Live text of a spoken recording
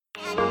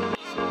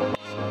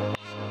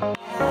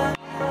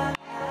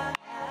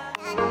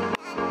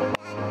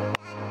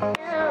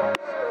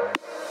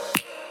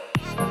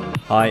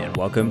Hi, and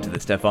welcome to the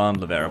Stefan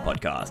Livera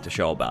podcast, a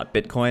show about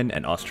Bitcoin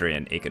and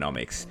Austrian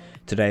economics.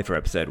 Today, for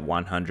episode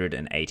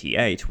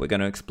 188, we're going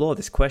to explore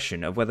this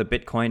question of whether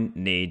Bitcoin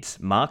needs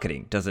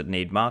marketing. Does it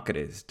need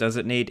marketers? Does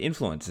it need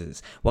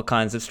influencers? What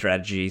kinds of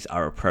strategies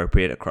are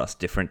appropriate across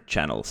different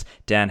channels?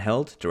 Dan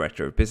Held,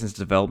 Director of Business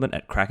Development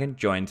at Kraken,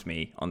 joins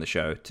me on the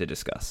show to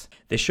discuss.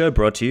 This show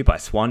brought to you by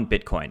Swan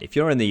Bitcoin. If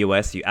you're in the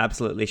US, you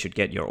absolutely should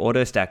get your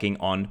auto stacking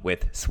on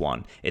with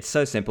Swan. It's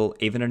so simple,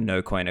 even a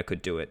no-coiner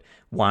could do it.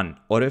 1.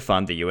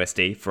 Auto-fund the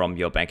USD from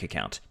your bank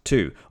account.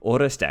 2.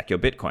 Auto-stack your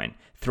Bitcoin.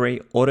 3.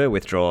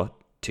 Auto-withdraw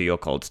to your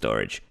cold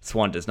storage.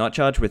 Swan does not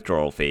charge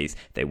withdrawal fees.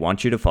 They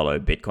want you to follow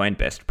Bitcoin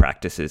best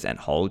practices and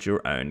hold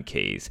your own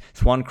keys.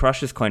 Swan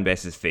crushes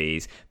Coinbase's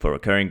fees for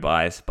recurring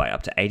buys by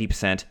up to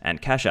 80%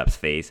 and Cash App's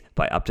fees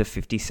by up to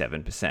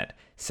 57%.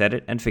 Set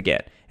it and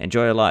forget.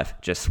 Enjoy your life.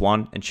 Just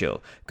Swan and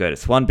chill. Go to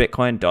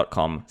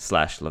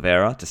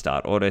swanbitcoin.com/Livera to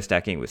start auto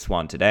stacking with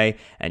Swan today,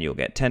 and you'll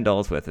get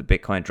 $10 worth of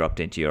Bitcoin dropped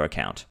into your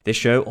account. This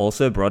show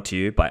also brought to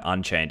you by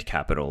Unchained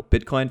Capital,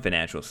 Bitcoin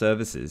financial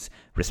services,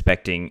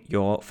 respecting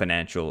your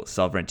financial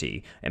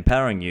sovereignty,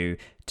 empowering you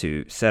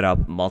to set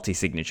up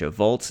multi-signature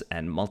vaults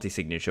and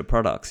multi-signature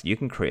products. You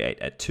can create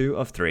a 2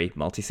 of 3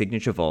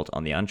 multi-signature vault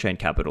on the Unchained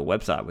Capital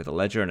website with a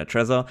ledger and a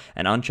Trezor,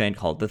 and Unchained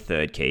hold the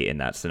third key in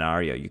that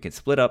scenario. You can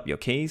split up your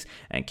keys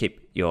and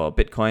keep your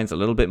Bitcoins a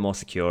little bit more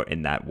secure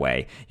in that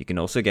way. You can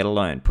also get a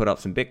loan, put up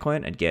some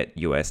Bitcoin and get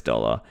US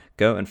dollar.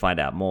 Go and find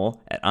out more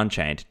at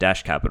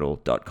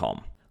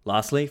unchained-capital.com.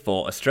 Lastly,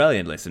 for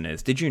Australian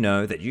listeners, did you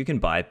know that you can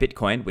buy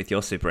Bitcoin with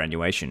your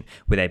superannuation?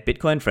 With a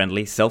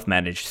Bitcoin-friendly,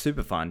 self-managed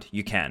super fund,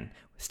 you can.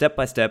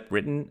 Step-by-step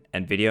written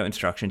and video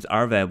instructions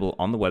are available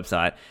on the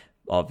website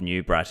of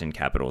New Brighton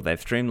Capital. They've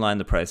streamlined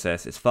the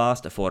process. It's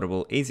fast,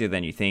 affordable, easier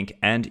than you think,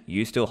 and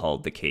you still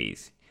hold the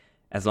keys.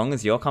 As long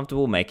as you're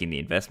comfortable making the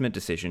investment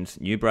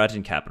decisions, New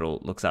Brighton Capital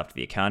looks after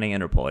the accounting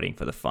and reporting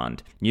for the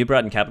fund. New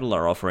Brighton Capital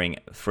are offering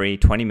a free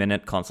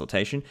 20-minute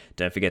consultation.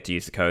 Don't forget to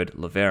use the code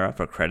Livera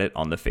for credit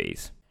on the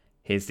fees.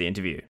 Here's the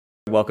interview.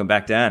 Welcome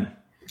back, Dan.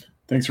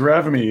 Thanks for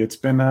having me. It's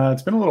been a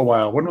little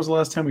while. When was the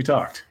last time we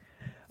talked?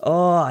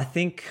 Oh, I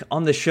think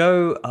on the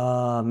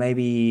show,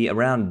 maybe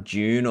around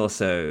June or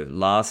so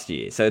last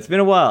year. So it's been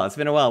a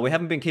while. We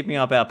haven't been keeping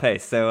up our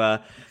pace. So,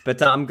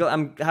 but I'm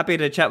happy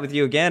to chat with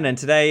you again. And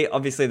today,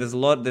 obviously, there's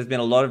been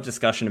a lot of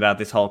discussion about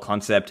this whole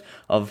concept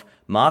of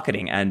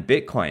marketing and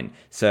Bitcoin.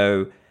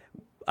 So,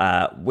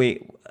 I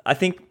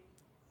think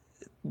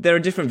there are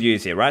different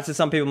views here, right? So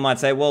some people might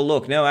say, well,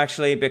 look, no,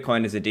 actually,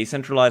 Bitcoin is a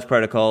decentralized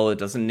protocol. It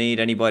doesn't need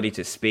anybody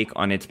to speak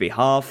on its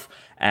behalf.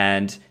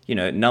 And,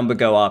 number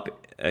go up.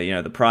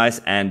 The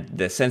price and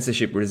the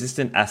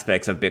censorship-resistant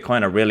aspects of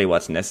Bitcoin are really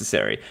what's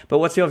necessary. But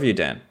what's your view,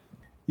 Dan?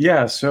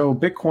 Yeah, so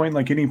Bitcoin,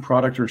 like any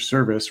product or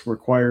service,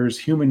 requires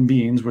human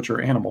beings, which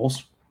are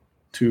animals,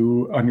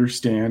 to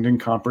understand and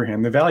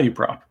comprehend the value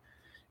prop.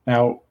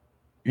 Now,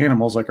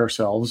 animals like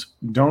ourselves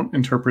don't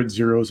interpret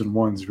zeros and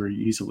ones very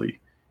easily.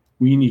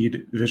 We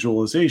need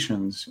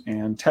visualizations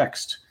and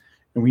text,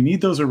 and we need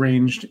those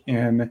arranged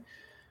in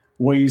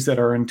ways that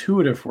are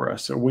intuitive for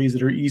us, or ways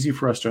that are easy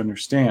for us to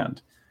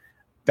understand.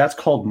 That's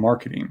called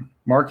marketing.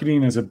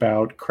 Marketing is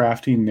about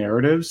crafting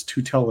narratives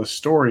to tell a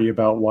story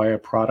about why a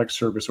product,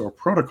 service, or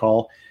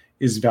protocol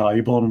is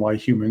valuable and why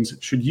humans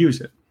should use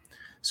it.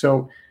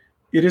 So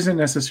it isn't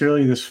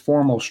necessarily this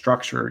formal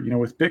structure.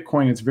 With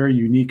Bitcoin, it's very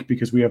unique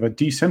because we have a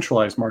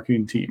decentralized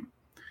marketing team.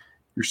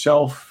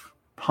 Yourself,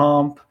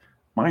 Pomp,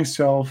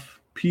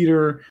 myself,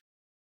 Peter,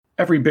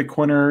 every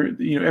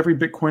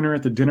Bitcoiner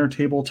at the dinner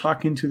table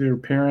talking to their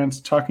parents,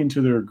 talking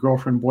to their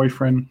girlfriend,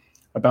 boyfriend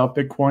about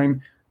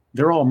Bitcoin.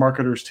 They're all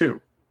marketers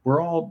too.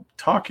 We're all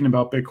talking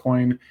about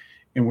Bitcoin,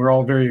 and we're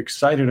all very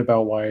excited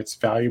about why it's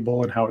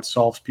valuable and how it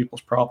solves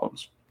people's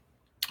problems.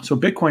 So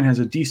Bitcoin has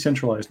a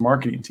decentralized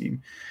marketing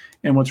team.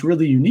 And what's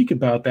really unique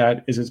about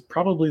that is it's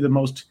probably the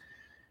most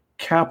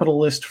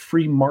capitalist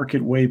free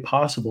market way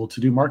possible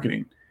to do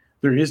marketing.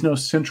 There is no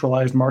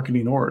centralized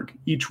marketing org.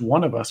 Each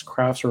one of us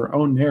crafts our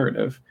own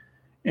narrative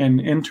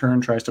and in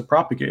turn tries to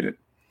propagate it.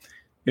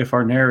 If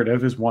our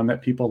narrative is one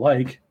that people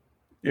like,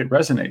 it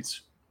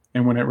resonates.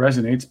 And when it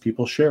resonates,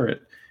 people share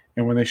it.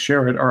 And when they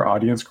share it, our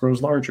audience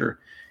grows larger.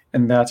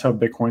 And that's how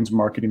Bitcoin's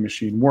marketing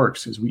machine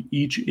works, is we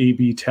each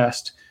A/B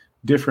test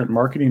different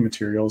marketing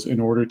materials in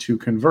order to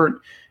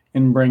convert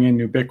and bring in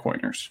new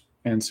Bitcoiners.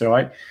 And so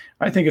I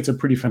think it's a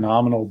pretty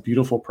phenomenal,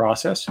 beautiful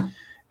process.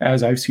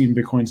 As I've seen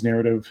Bitcoin's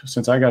narrative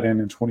since I got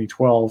in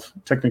 2012,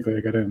 technically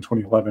I got in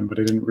 2011, but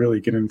I didn't really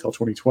get in until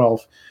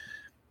 2012.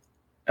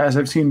 As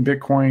I've seen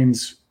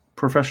Bitcoin's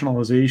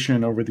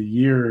professionalization over the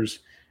years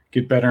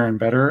get better and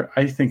better,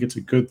 I think it's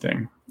a good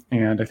thing.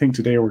 And I think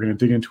today we're going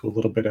to dig into a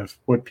little bit of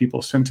what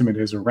people's sentiment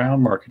is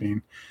around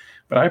marketing.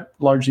 But I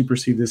largely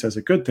perceive this as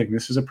a good thing.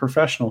 This is a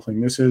professional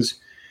thing.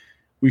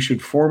 We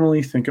should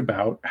formally think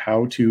about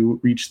how to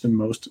reach the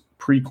most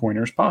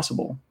pre-coiners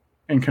possible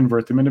and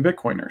convert them into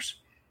Bitcoiners.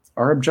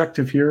 Our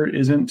objective here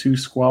isn't to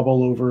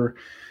squabble over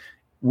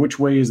which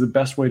way is the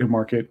best way to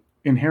market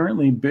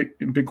inherently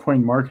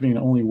Bitcoin marketing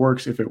only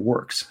works if it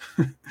works.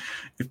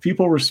 If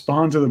people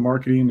respond to the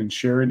marketing and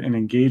share it and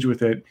engage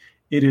with it,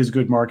 it is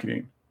good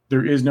marketing.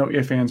 There is no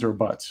ifs, ands, or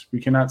buts. We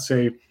cannot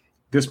say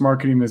this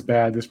marketing is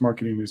bad, this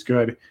marketing is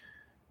good.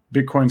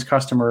 Bitcoin's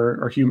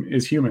customer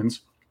is humans.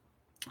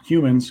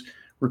 Humans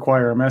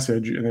require a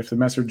message, and if the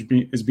message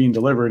is being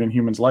delivered and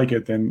humans like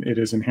it, then it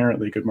is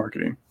inherently good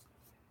marketing.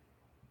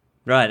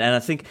 Right, and I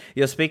think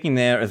you're speaking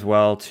there as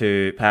well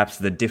to perhaps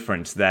the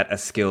difference that a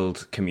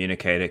skilled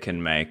communicator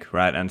can make,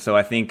 right? And so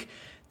I think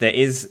there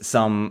is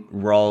some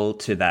role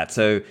to that.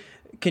 So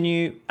can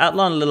you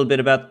outline a little bit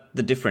about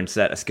the difference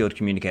that a skilled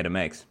communicator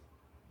makes?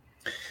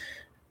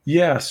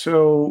 Yeah,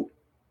 so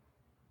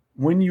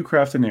when you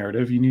craft a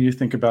narrative, you need to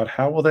think about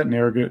how will that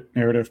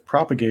narrative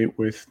propagate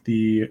with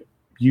the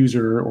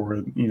user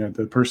or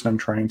the person I'm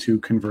trying to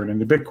convert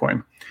into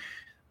Bitcoin.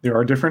 There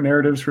are different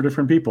narratives for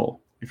different people.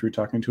 If you're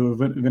talking to a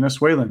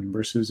Venezuelan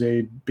versus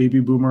a baby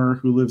boomer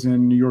who lives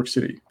in New York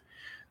City,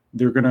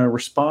 they're going to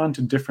respond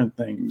to different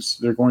things.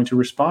 They're going to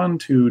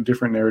respond to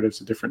different narratives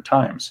at different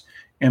times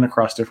and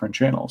across different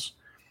channels.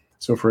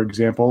 So, for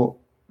example,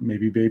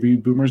 maybe baby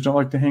boomers don't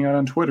like to hang out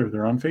on Twitter.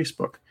 They're on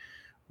Facebook.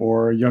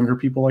 Or younger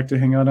people like to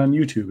hang out on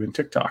YouTube and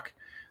TikTok.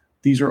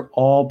 These are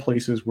all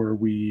places where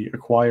we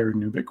acquire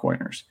new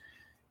Bitcoiners.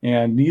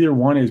 And neither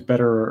one is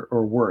better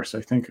or worse.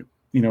 I think,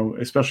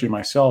 especially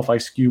myself, I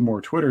skew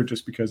more Twitter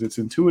just because it's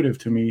intuitive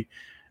to me.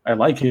 I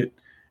like it.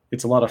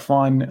 It's a lot of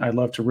fun. I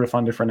love to riff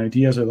on different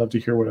ideas. I love to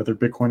hear what other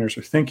Bitcoiners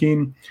are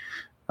thinking.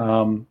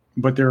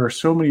 But there are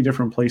so many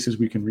different places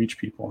we can reach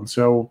people. And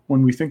so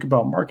when we think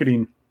about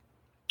marketing,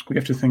 we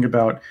have to think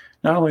about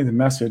not only the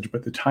message,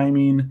 but the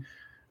timing,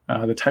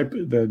 the type,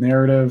 the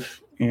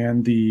narrative,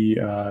 and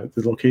the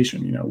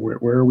location.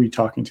 Where are we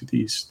talking to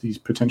these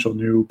potential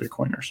new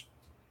Bitcoiners?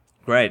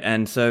 Great.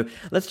 And so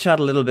let's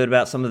chat a little bit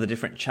about some of the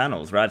different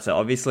channels, right? So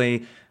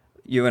obviously,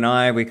 you and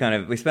I, we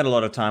spend a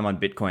lot of time on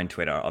Bitcoin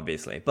Twitter,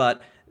 obviously,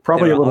 but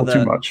probably a little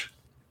too much.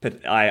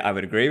 But I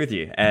would agree with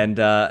you. And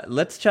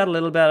let's chat a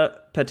little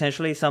about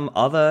potentially some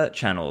other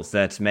channels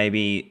that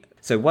maybe.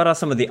 So what are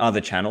some of the other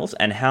channels,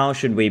 and how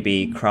should we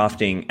be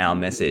crafting our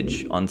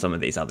message on some of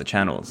these other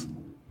channels?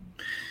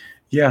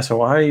 Yeah, so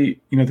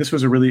this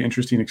was a really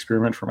interesting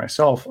experiment for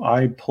myself.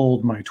 I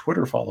pulled my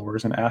Twitter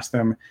followers and asked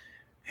them,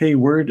 hey,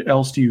 where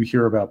else do you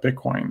hear about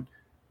Bitcoin?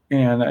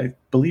 And I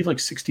believe like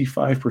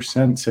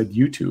 65% said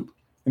YouTube.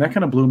 And that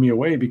kind of blew me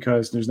away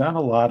because there's not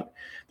a lot.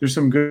 There's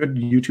some good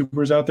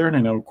YouTubers out there, and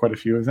I know quite a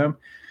few of them,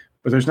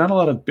 but there's not a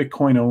lot of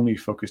Bitcoin only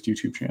focused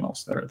YouTube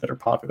channels that are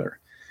popular.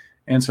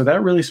 And so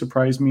that really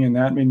surprised me, and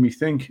that made me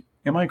think,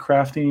 am I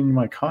crafting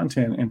my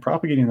content and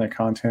propagating that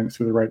content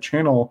through the right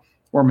channel,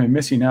 or am I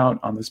missing out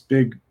on this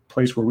big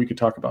place where we could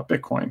talk about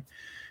Bitcoin?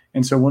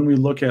 And so when we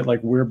look at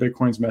like where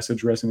Bitcoin's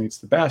message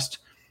resonates the best,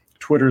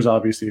 Twitter is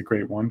obviously a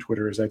great one.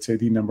 Twitter is, I'd say,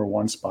 the number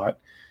one spot.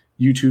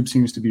 YouTube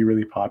seems to be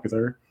really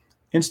popular.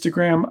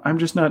 Instagram, I'm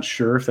just not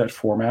sure if that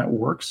format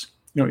works.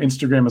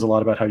 Instagram is a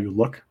lot about how you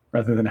look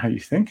rather than how you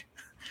think.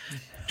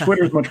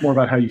 Twitter is much more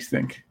about how you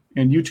think.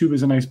 And YouTube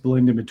is a nice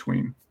blend in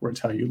between, where it's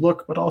how you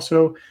look, but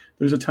also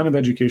there's a ton of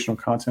educational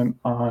content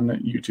on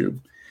YouTube.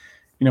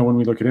 When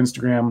we look at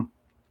Instagram,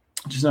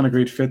 just not a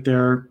great fit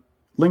there.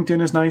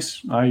 LinkedIn is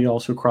nice. I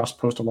also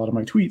cross-post a lot of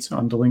my tweets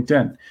onto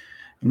LinkedIn.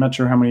 I'm not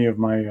sure how many of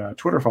my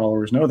Twitter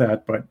followers know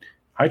that, but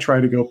I try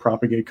to go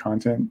propagate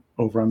content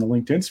over on the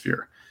LinkedIn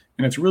sphere.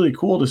 And it's really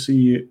cool to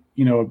see,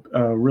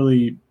 a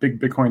really big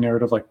Bitcoin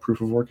narrative like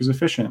proof of work is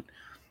efficient,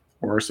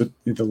 or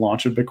the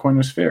launch of Bitcoin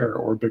was fair,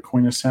 or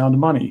Bitcoin is sound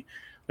money.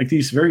 Like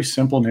these very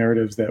simple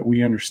narratives that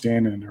we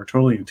understand and are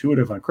totally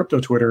intuitive on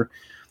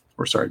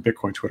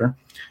Bitcoin Twitter.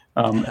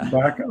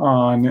 Back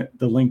on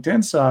the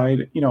LinkedIn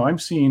side, I'm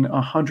seeing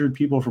 100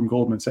 people from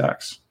Goldman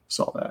Sachs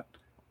saw that.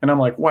 And I'm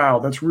like, wow,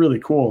 that's really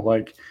cool.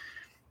 Like,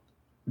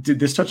 did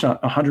this touch on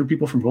 100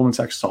 people from Goldman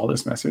Sachs saw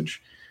this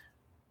message?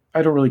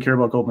 I don't really care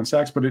about Goldman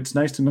Sachs, but it's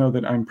nice to know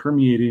that I'm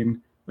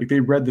permeating, like they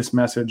read this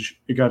message,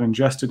 it got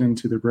ingested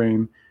into their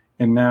brain,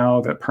 and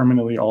now that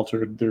permanently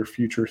altered their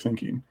future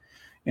thinking.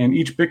 And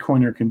each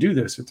Bitcoiner can do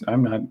this.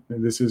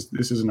 This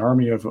is an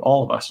army of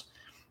all of us.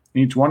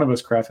 Each one of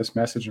us craft this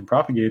message and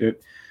propagate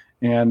it.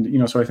 And,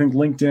 so I think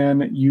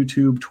LinkedIn,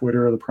 YouTube,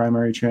 Twitter are the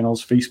primary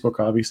channels. Facebook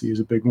obviously is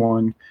a big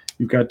one.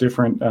 You've got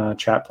different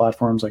chat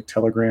platforms like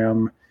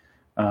Telegram,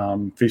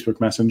 Facebook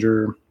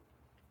Messenger,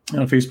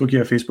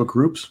 Facebook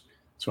groups.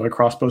 So I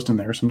cross-post in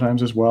there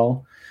sometimes as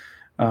well.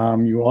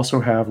 You also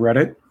have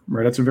Reddit.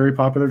 Reddit's a very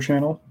popular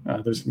channel.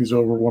 There's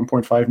over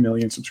 1.5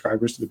 million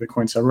subscribers to the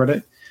Bitcoin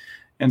subreddit.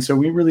 And so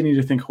we really need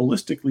to think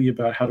holistically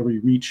about how do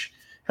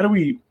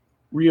we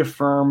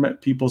reaffirm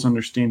people's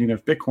understanding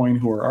of Bitcoin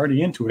who are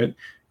already into it,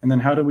 and then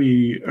how do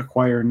we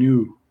acquire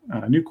new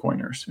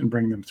coiners and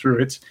bring them through?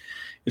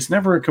 It's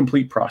never a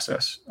complete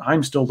process.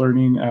 I'm still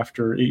learning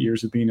after 8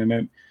 years of being in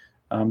it.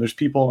 There's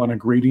people on a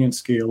gradient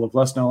scale of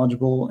less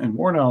knowledgeable and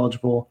more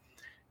knowledgeable,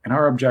 and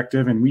our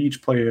objective, and we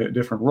each play a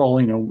different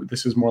role.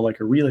 This is more like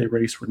a relay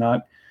race.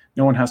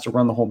 No one has to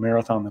run the whole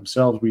marathon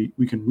themselves.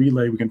 We can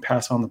relay, we can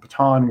pass on the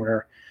baton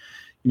where,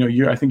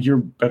 I think you're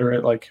better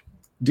at like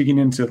digging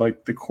into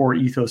like the core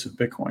ethos of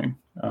Bitcoin.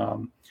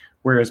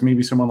 Whereas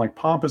maybe someone like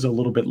Pomp is a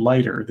little bit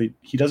lighter.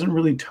 He doesn't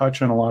really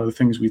touch on a lot of the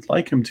things we'd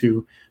like him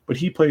to, but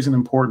he plays an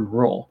important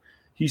role.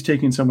 He's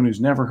taking someone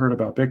who's never heard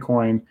about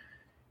Bitcoin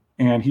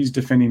and he's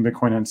defending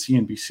Bitcoin on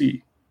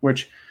CNBC,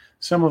 which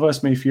some of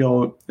us may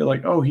feel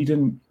like, oh, he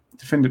didn't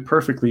defend it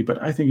perfectly,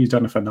 but I think he's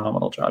done a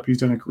phenomenal job. He's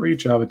done a great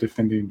job at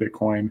defending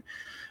Bitcoin.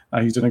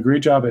 He's done a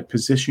great job at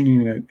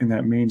positioning it in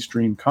that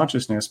mainstream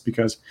consciousness,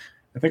 because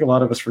I think a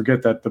lot of us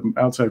forget that the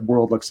outside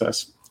world looks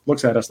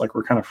at us like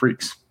we're kind of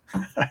freaks.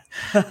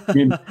 I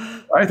mean,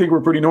 I think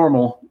we're pretty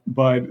normal,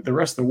 but the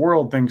rest of the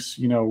world thinks,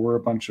 we're a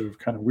bunch of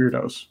kind of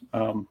weirdos.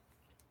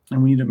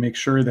 And we need to make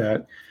sure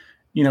that,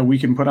 we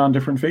can put on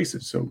different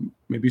faces. So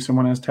maybe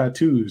someone has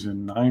tattoos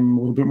and I'm a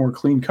little bit more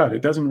clean cut.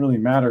 It doesn't really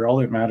matter. All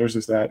that matters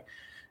is that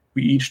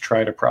we each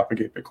try to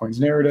propagate Bitcoin's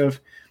narrative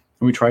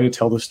and we try to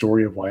tell the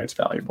story of why it's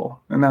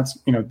valuable. And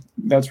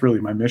that's really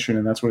my mission.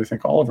 And that's what I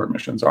think all of our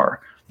missions are.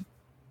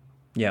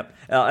 Yeah,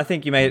 I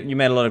think you made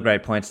a lot of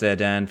great points there,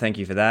 Dan. Thank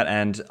you for that.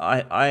 And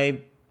I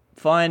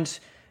find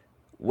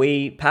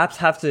we perhaps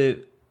have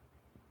to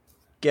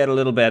get a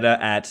little better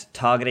at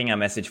targeting our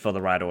message for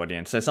the right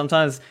audience. So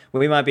sometimes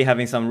we might be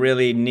having some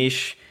really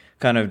niche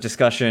kind of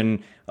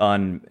discussion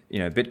on,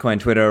 Bitcoin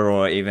Twitter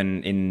or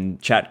even in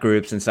chat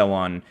groups and so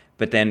on.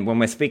 But then when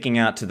we're speaking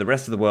out to the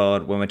rest of the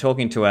world, when we're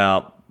talking to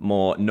our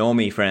more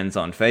normie friends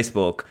on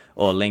Facebook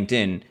or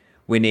LinkedIn,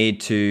 we need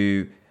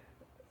to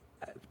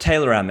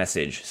tailor our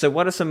message. So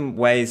what are some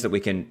ways that we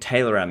can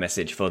tailor our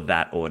message for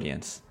that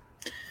audience?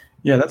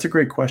 Yeah, that's a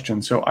great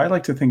question. So I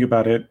like to think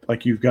about it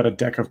like you've got a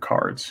deck of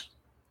cards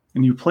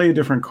and you play a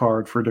different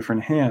card for a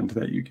different hand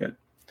that you get.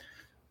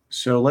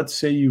 So let's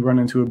say you run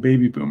into a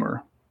baby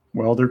boomer.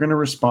 Well, they're going to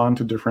respond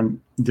to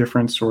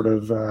different sort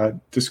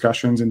of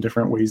discussions and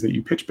different ways that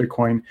you pitch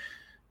Bitcoin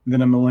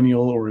than a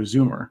millennial or a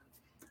Zoomer.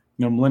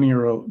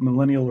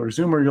 Millennial or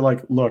Zoomer, you're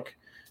like, look,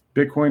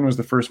 Bitcoin was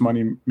the first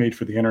money made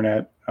for the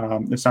internet.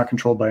 It's not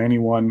controlled by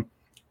anyone.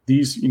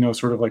 These,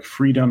 sort of like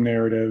freedom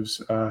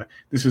narratives.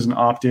 This is an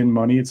opt-in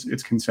money.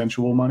 It's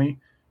consensual money.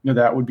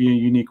 That would be a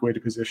unique way to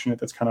position it.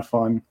 That's kind of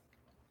fun.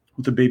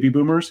 With the baby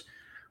boomers,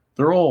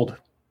 they're old.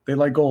 They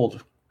like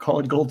gold. Call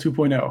it gold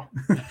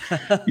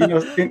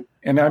 2.0.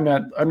 And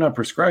I'm not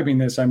prescribing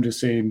this. I'm just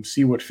saying,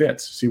 see what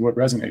fits, see what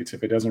resonates.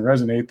 If it doesn't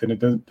resonate, then it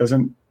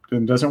doesn't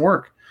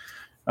work.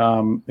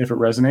 If it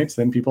resonates,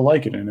 then people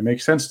like it and it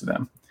makes sense to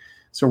them.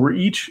 So we're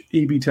each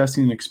A/B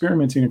testing and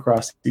experimenting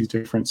across these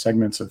different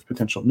segments of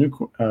potential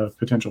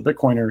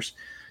Bitcoiners.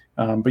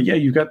 But yeah,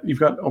 you've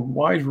got a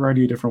wide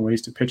variety of different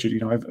ways to pitch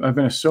it. I've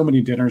been to so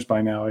many dinners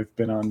by now. I've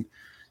been on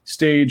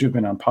stage. I've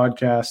been on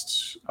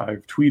podcasts.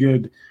 I've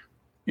tweeted.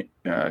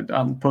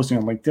 I'm posting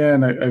on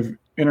LinkedIn. I've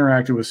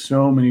interacted with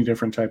so many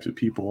different types of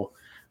people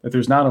that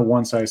there's not a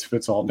one size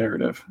fits all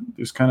narrative.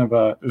 There's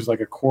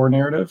like a core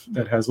narrative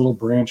that has little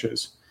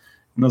branches,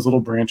 and those little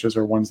branches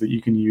are ones that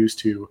you can use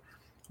to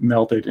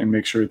melt it and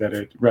make sure that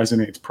it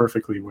resonates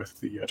perfectly with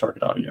the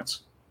target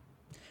audience.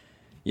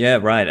 Yeah,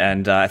 right.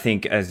 And I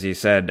think, as you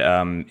said,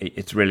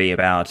 it's really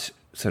about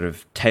sort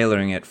of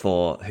tailoring it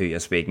for who you're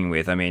speaking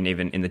with. I mean,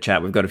 even in the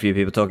chat, we've got a few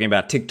people talking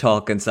about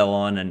TikTok and so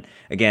on. And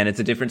again, it's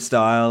a different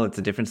style. It's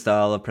a different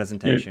style of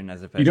presentation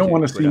as opposed to... You don't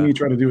want to see me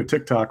try to do a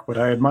TikTok, but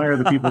I admire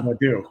the people that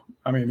do.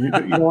 I mean, you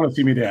don't want to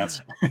see me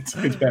dance.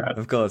 It's bad.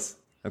 Of course.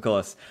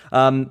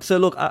 So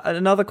look,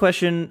 another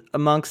question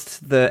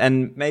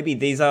and maybe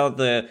these are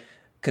the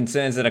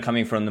concerns that are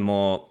coming from the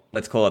more,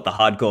 let's call it the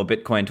hardcore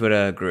Bitcoin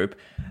Twitter group.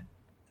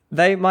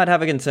 They might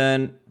have a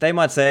concern. They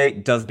might say,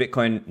 does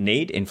Bitcoin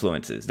need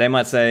influencers? They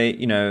might say,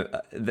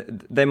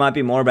 they might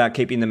be more about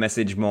keeping the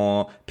message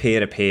more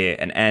peer-to-peer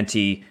and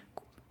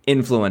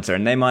anti-influencer.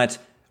 And they might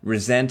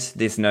resent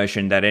this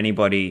notion that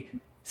anybody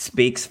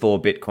speaks for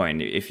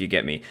Bitcoin, if you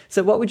get me.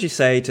 So what would you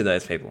say to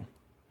those people?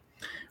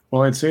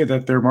 Well, I'd say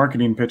that their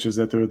marketing pitch is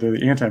that they're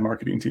the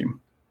anti-marketing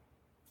team.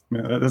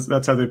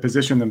 That's how they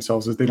position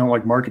themselves, is they don't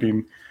like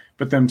marketing,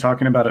 but them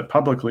talking about it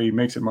publicly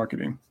makes it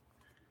marketing.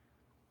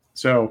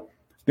 So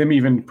them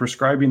even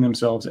prescribing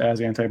themselves as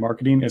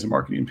anti-marketing is a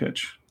marketing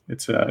pitch.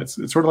 It's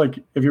sort of like,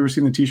 have you ever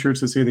seen the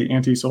T-shirts that say the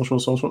anti-social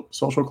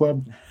social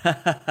club?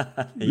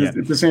 Yeah.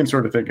 It's the same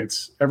sort of thing.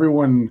 It's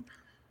everyone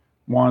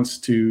wants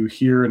to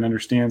hear and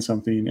understand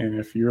something, and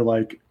if you're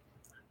like,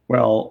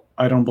 well,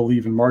 I don't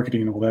believe in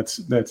marketing, well,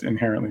 that's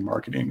inherently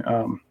marketing.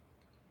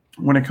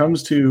 When it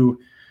comes to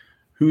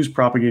who's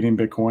propagating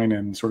Bitcoin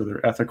and sort of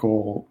their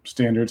ethical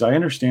standards, I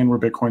understand where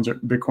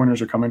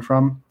Bitcoiners are coming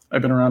from.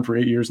 I've been around for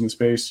 8 years in the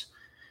space.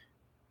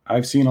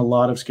 I've seen a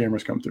lot of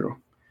scammers come through.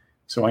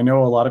 So I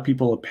know a lot of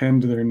people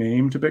append their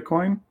name to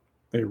Bitcoin,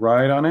 they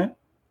ride on it,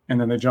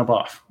 and then they jump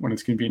off when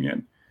it's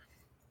convenient.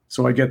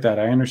 So I get that.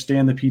 I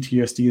understand the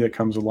PTSD that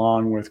comes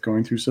along with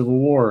going through civil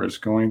wars,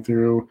 going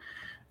through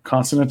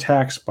constant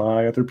attacks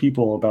by other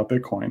people about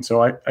Bitcoin.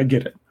 So I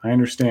get it. I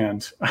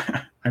understand.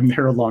 I'm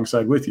there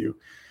alongside with you.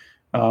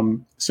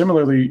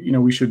 Similarly,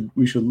 we should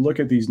look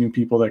at these new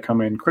people that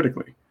come in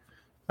critically.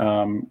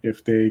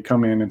 If they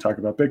come in and talk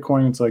about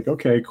Bitcoin, it's like,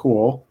 okay,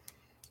 cool.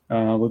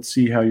 Let's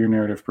see how your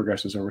narrative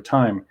progresses over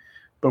time.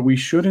 but we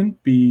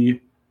shouldn't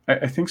be.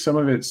 I think some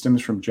of it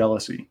stems from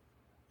jealousy.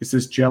 It's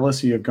this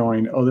jealousy of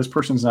going, oh, this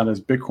person's not as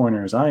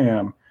Bitcoiner as I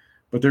am,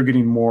 but they're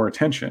getting more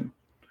attention.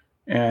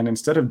 And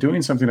instead of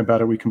doing something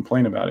about it, we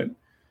complain about it.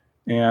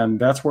 And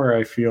that's where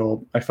I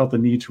felt the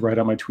need to write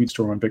out my tweet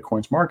storm on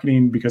Bitcoin's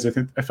marketing, because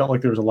I felt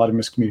like there was a lot of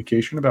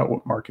miscommunication about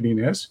what marketing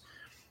is,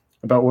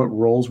 about what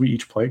roles we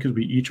each play, because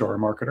we each are a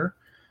marketer.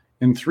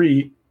 And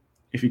 3,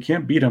 if you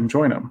can't beat them,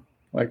 join them.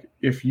 Like,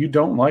 if you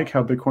don't like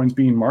how Bitcoin's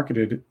being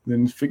marketed,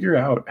 then figure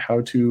out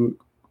how to,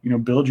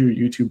 build your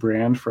YouTube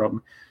brand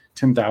from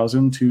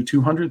 10,000 to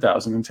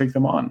 200,000 and take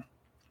them on.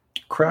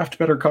 Craft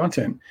better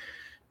content.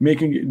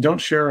 Don't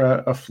share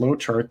a flow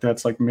chart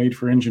that's like made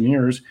for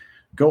engineers.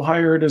 Go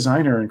hire a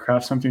designer and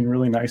craft something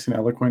really nice and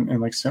eloquent and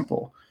like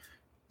simple.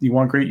 You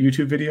want great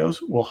YouTube videos?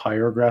 Well,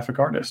 hire a graphic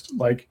artist.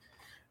 Like,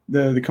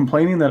 the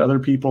complaining that other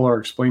people are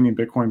explaining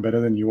Bitcoin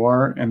better than you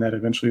are, and that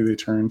eventually they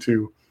turn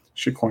to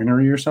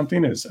shitcoinery or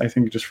something, is, I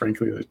think, just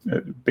frankly,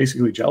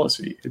 basically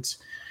jealousy. It's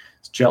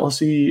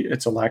jealousy.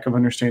 It's a lack of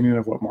understanding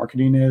of what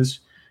marketing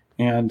is.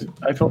 And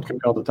I felt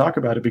compelled to talk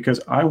about it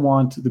because I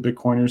want the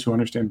Bitcoiners who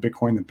understand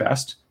Bitcoin the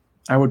best.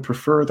 I would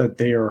prefer that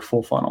they are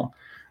full funnel.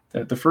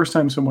 That the first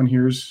time they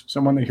hear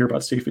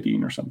about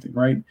Saifedean or something,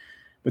 right?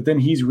 But then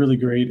he's really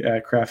great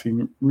at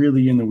crafting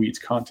really in the weeds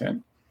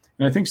content.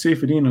 And I think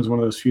Saifedean is one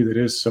of those few that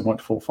is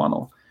somewhat full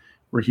funnel,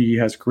 where he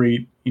has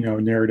great,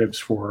 narratives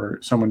for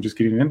someone just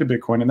getting into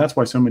Bitcoin. And that's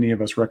why so many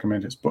of us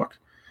recommend his book.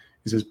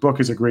 His book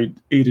is a great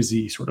A to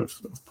Z sort of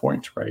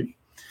point, right?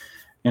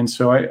 And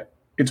so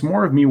it's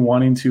more of me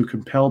wanting to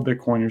compel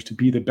Bitcoiners to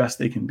be the best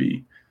they can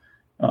be.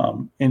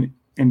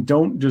 And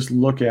don't just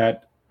look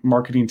at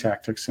marketing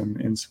tactics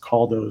and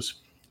call those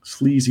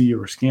sleazy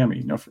or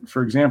scammy.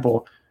 For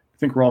example, I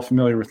think we're all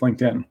familiar with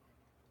LinkedIn.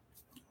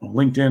 Well,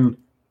 LinkedIn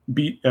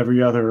beat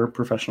every other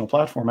professional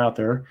platform out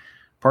there,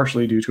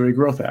 partially due to a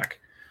growth hack.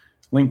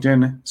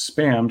 LinkedIn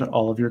spammed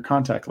all of your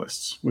contact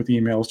lists with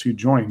emails to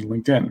join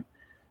LinkedIn.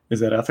 Is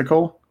that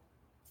ethical?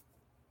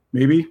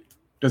 Maybe.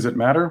 Does it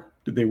matter?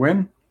 Did they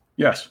win?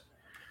 Yes.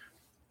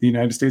 The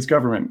United States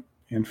government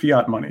and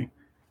fiat money.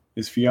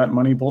 Is fiat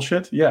money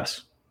bullshit?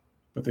 Yes.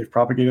 But they've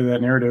propagated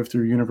that narrative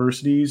through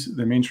universities,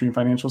 the mainstream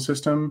financial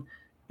system,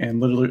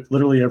 and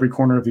literally every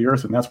corner of the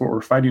earth. And that's what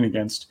we're fighting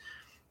against.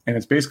 And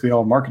it's basically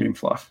all marketing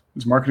fluff.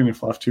 It's marketing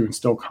fluff to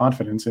instill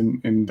confidence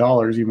in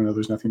dollars, even though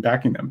there's nothing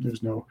backing them.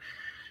 There's no,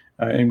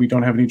 and we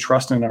don't have any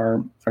trust in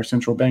our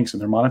central banks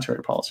and their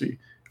monetary policy.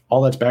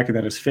 All that's backing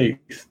that is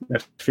faith.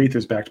 That faith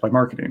is backed by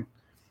marketing.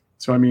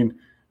 So, I mean,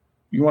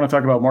 you want to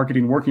talk about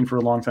marketing working for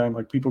a long time.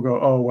 Like, people go,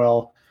 oh,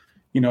 well,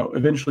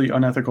 eventually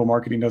unethical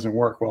marketing doesn't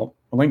work. Well,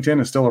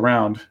 LinkedIn is still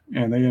around,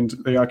 and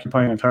they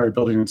occupy an entire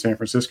building in San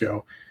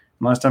Francisco.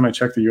 And last time I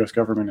checked, the U.S.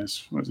 government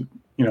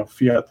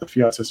the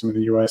fiat system in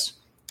the U.S.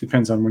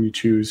 depends on when you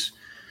choose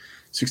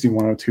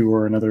 6102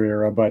 or another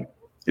era, but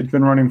it's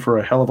been running for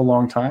a hell of a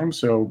long time.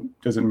 So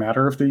does it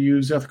matter if they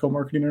use ethical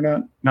marketing or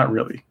not? Not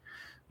really.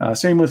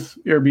 Same with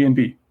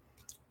Airbnb.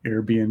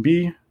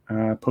 Airbnb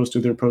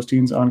posted their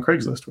postings on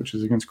Craigslist, which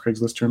is against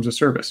Craigslist terms of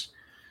service.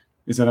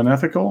 Is that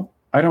unethical?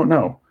 I don't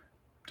know.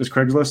 Does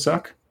Craigslist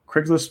suck?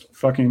 Craigslist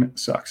fucking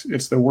sucks.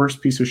 It's the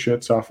worst piece of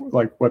shit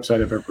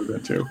website I've ever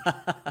been to.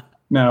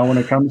 Now, when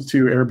it comes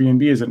to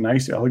Airbnb, is it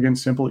nice, elegant,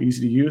 simple,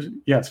 easy to use?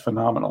 Yeah, it's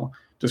phenomenal.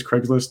 Does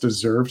Craigslist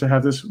deserve to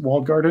have this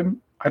walled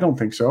garden? I don't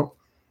think so.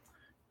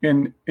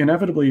 And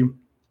inevitably,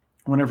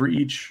 whenever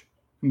each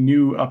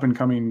new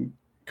up-and-coming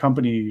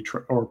company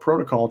or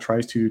protocol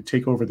tries to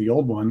take over the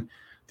old one's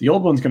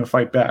going to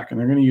fight back, and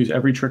they're going to use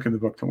every trick in the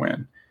book to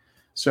win.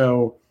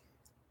 So,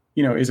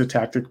 is a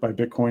tactic by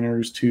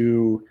Bitcoiners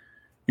to,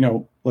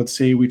 let's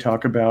say we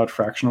talk about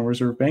fractional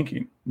reserve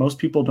banking. Most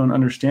people don't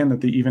understand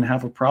that they even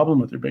have a problem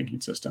with their banking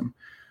system.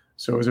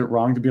 So is it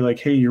wrong to be like,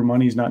 hey, your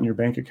money's not in your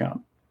bank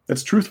account?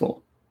 That's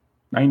truthful.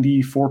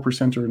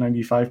 94% or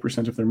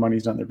 95% of their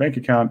money's not in their bank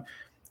account.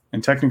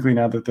 And technically,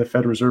 now that the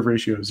Fed Reserve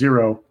ratio is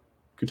 0,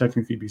 could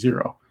technically be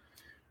 0,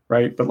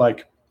 right?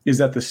 But is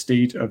that the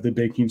state of the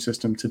banking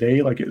system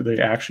today? Are they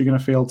actually going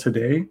to fail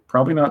today?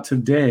 Probably not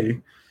today.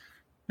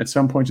 At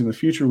some point in the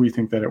future, we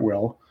think that it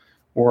will,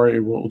 or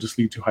it will just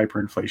lead to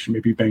hyperinflation.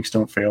 Maybe banks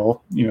don't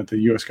fail. The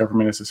U.S.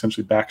 government has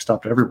essentially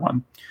backstopped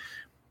everyone.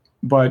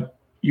 But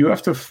you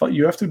have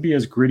to be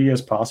as gritty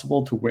as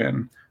possible to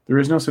win. There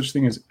is no such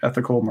thing as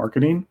ethical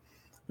marketing.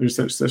 There's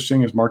such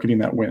thing as marketing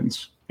that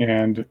wins.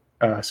 And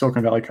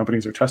Silicon Valley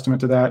companies are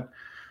testament to that.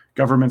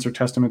 Governments are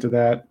testament to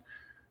that.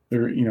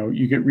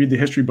 Read the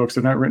history books.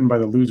 They're not written by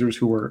the losers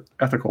who were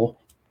ethical.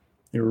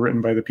 They were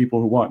written by the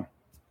people who won.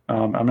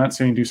 I'm not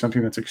saying do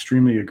something that's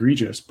extremely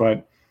egregious,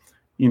 but,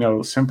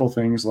 simple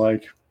things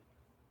like,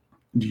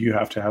 do you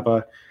have to have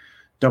a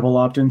double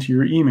opt-in to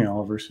your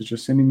email versus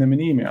just sending them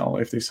an email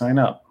if they sign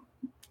up?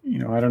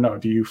 I don't know.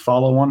 Do you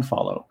follow,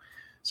 unfollow?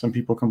 Some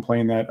people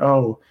complain that,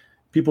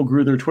 people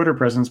grew their Twitter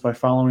presence by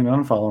following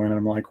and unfollowing. And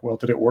I'm like, well,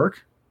 did it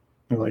work?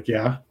 They're like,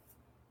 yeah.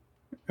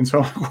 And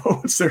so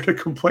what's there to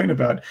complain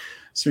about?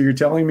 So you're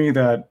telling me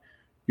that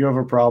you have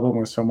a problem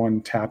with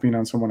someone tapping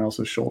on someone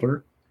else's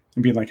shoulder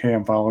and being like, hey,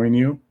 I'm following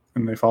you.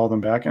 and they follow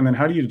them back. And then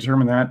how do you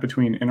determine that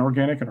between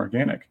inorganic and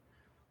organic?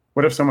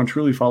 What if someone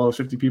truly follows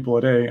 50 people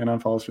a day and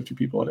unfollows 50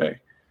 people a day?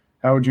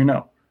 How would you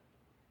know?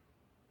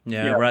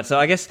 Yeah, right. So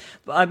I guess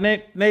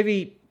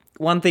maybe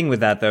one thing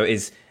with that though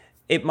is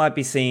it might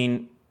be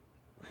seen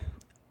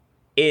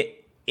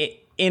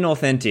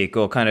inauthentic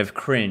or kind of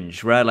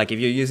cringe, right? Like if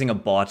you're using a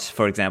bot,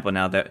 for example,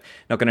 now that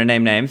not going to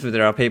name names, but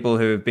there are people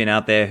who have been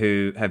out there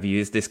who have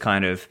used this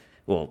kind of,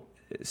 well,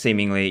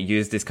 seemingly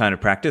used this kind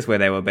of practice where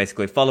they were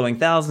basically following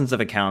thousands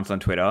of accounts on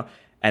Twitter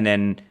and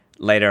then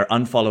later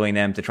unfollowing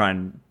them to try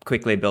and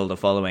quickly build a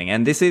following.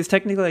 And this is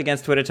technically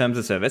against Twitter terms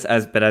of service,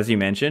 but as you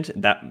mentioned,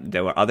 that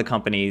there were other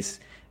companies,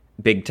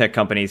 big tech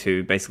companies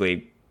who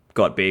basically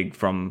got big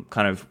from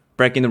kind of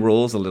breaking the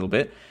rules a little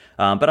bit.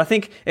 But I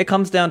think it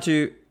comes down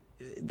to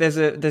there's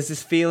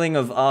this feeling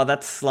of, oh,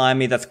 that's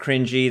slimy, that's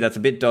cringy, that's a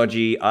bit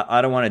dodgy.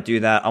 I don't want to do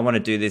that. I want to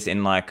do this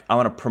in I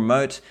want to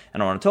promote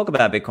and I want to talk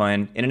about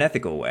Bitcoin in an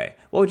ethical way.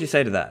 What would you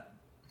say to that?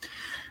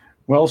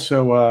 Well,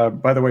 so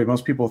by the way,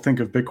 most people think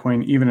of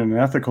Bitcoin, even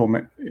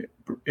in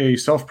a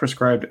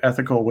self-prescribed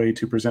ethical way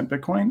to present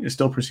Bitcoin is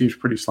still perceived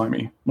pretty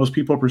slimy. Most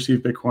people perceive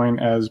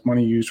Bitcoin as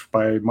money used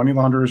by money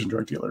launderers and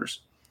drug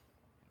dealers.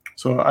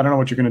 So I don't know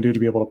what you're going to do to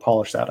be able to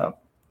polish that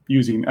up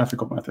using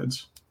ethical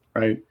methods,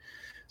 right?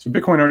 So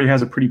Bitcoin already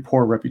has a pretty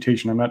poor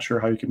reputation. I'm not sure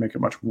how you can make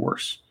it much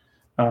worse.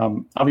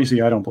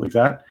 Obviously, I don't believe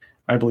that.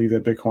 I believe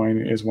that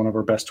Bitcoin is one of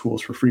our best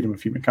tools for freedom of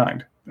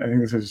humankind. I think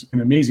this is an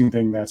amazing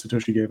thing that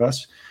Satoshi gave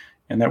us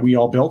and that we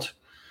all built.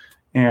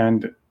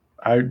 And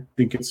I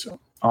think it's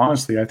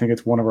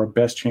one of our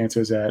best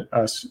chances at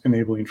us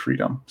enabling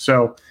freedom.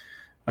 So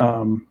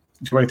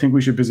do I think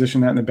we should position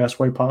that in the best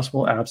way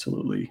possible?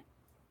 Absolutely.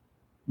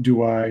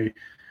 And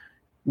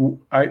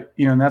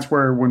that's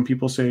where when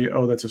people say,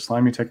 oh, that's a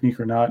slimy technique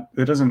or not,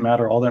 it doesn't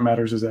matter. All that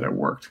matters is that it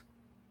worked.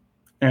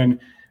 And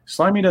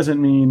slimy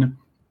doesn't mean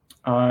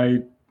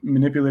I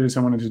manipulated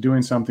someone into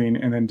doing something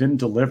and then didn't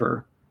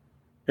deliver.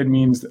 It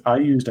means that I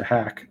used a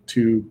hack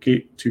to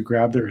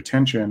grab their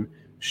attention,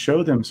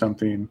 show them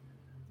something,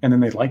 and then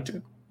they liked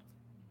it.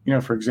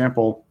 For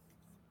example,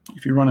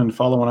 if you run and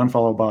follow and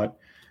unfollow bot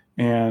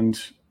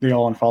and they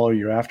all unfollow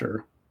you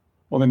after,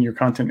 well, then your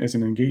content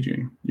isn't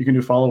engaging. You can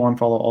do follow,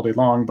 unfollow all day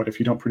long, but if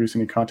you don't produce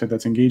any content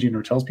that's engaging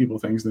or tells people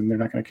things, then they're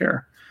not going to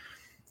care.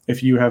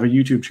 If you have a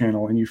YouTube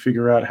channel and you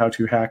figure out how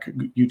to hack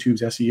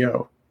YouTube's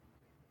SEO,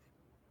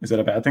 is that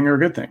a bad thing or a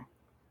good thing?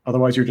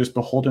 Otherwise, you're just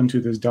beholden to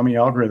this dummy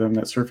algorithm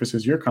that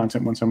surfaces your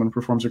content when someone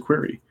performs a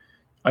query.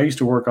 I used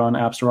to work on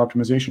App Store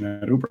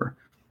optimization at Uber.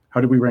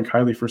 How did we rank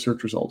highly for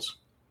search results?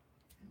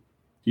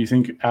 Do you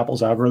think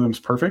Apple's algorithm is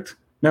perfect?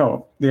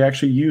 No, they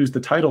actually use the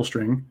title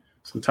string.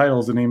 So the title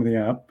is the name of the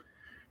app.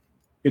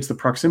 It's the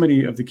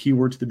proximity of the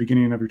keyword to the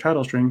beginning of your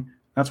title string.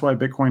 That's why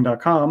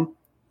Bitcoin.com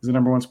is the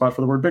number one spot for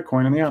the word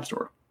Bitcoin in the App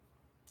Store.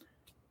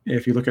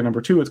 If you look at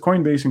number 2, it's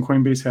Coinbase, and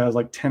Coinbase has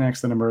like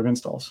 10x the number of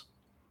installs.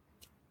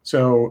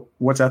 So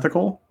what's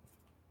ethical?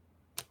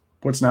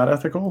 What's not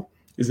ethical?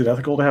 Is it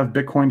ethical to have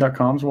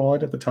Bitcoin.com's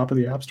wallet at the top of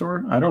the App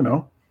Store? I don't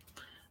know.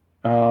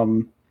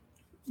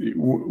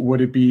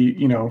 Would it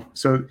be,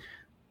 so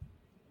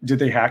did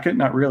they hack it?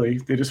 Not really.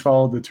 They just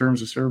followed the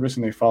terms of service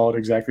and they followed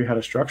exactly how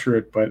to structure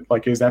it.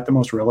 But is that the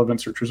most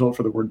relevant search result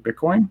for the word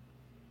Bitcoin?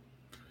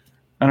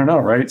 I don't know,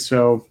 right?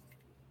 So,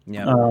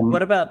 yeah.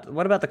 What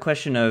about the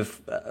question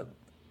of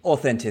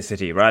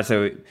authenticity, right?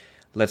 So,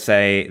 let's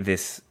say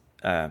this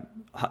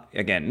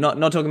again, not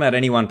talking about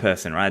any one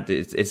person, right?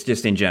 It's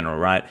just in general,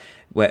 right?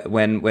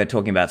 When we're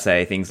talking about,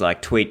 say, things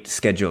like tweet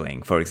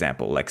scheduling, for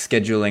example, like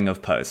scheduling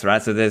of posts,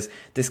 right? So there's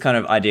this kind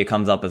of idea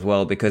comes up as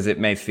well because it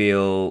may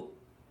feel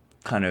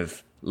kind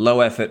of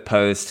low effort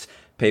post.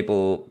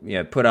 People,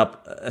 put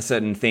up a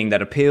certain thing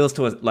that appeals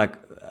to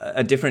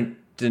a different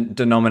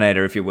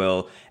denominator, if you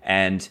will,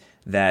 and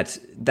that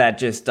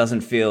just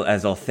doesn't feel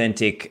as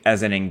authentic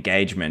as an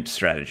engagement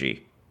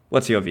strategy.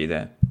 What's your view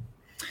there?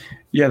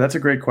 Yeah, that's a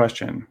great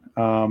question.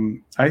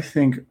 I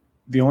think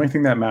the only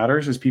thing that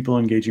matters is people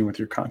engaging with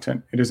your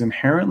content. It is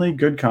inherently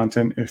good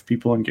content if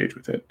people engage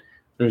with it.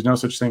 There's no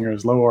such thing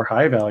as low or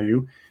high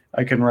value.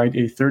 I can write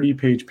a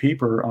 30-page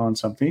paper on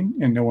something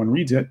and no one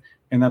reads it,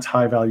 and that's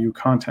high value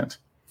content.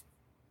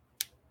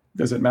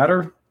 Does it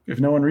matter if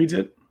no one reads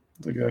it?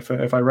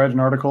 If I read an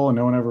article and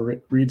no one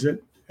ever reads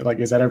it,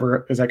 is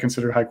that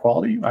considered high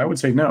quality? I would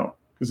say no,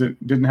 because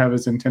it didn't have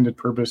its intended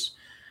purpose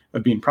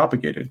of being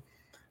propagated.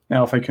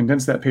 Now, if I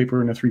condense that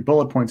paper into 3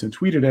 bullet points and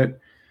tweeted it,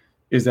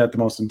 is that the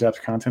most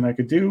in-depth content I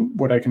could do?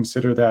 Would I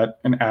consider that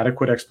an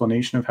adequate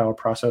explanation of how a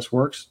process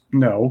works?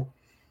 No,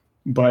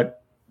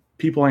 but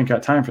people ain't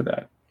got time for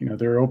that.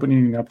 They're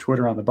opening up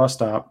Twitter on the bus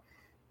stop.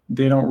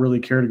 They don't really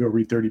care to go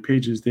read 30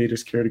 pages. They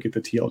just care to get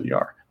the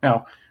TLDR.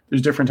 Now,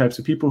 there's different types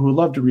of people who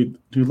love to read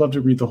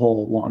the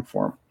whole long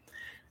form.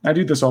 I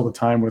do this all the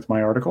time with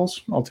my articles.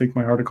 I'll take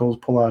my articles,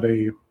 pull out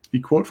a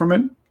quote from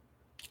it,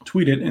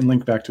 tweet it, and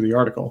link back to the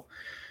article.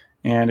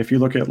 And if you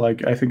look at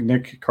I think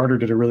Nick Carter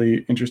did a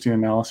really interesting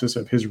analysis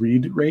of his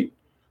read rate,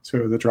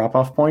 so the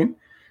drop-off point.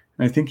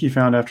 And I think he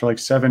found after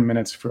 7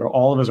 minutes for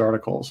all of his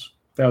articles,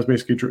 that was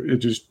basically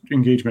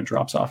engagement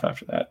drops off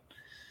after that.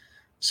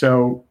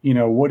 So,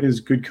 what is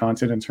good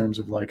content in terms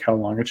of like how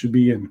long it should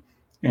be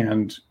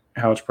and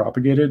how it's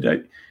propagated?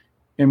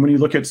 And when you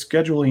look at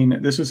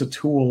scheduling, this is a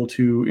tool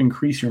to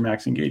increase your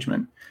max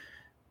engagement.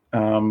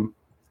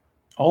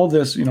 All of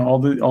this,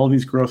 all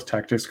these growth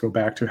tactics go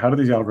back to how do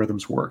these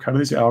algorithms work? How do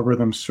these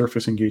algorithms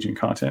surface engaging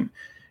content?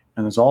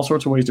 And there's all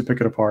sorts of ways to pick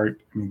it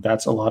apart. I mean,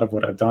 that's a lot of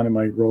what I've done in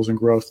my roles in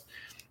growth,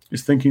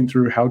 is thinking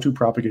through how to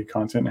propagate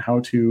content and how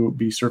to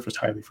be surfaced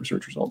highly for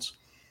search results.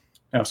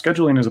 Now,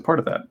 scheduling is a part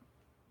of that.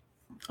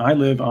 I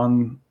live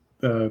in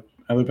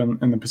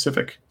the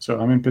Pacific, so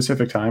I'm in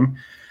Pacific time.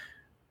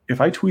 If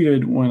I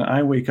tweeted when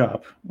I wake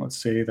up, let's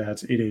say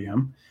that's 8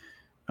 a.m.,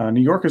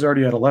 New York is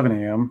already at 11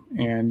 a.m.,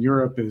 and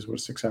Europe is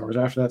 6 hours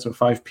after that, so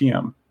 5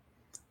 p.m.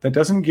 That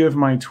doesn't give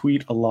my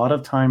tweet a lot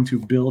of time to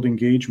build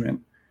engagement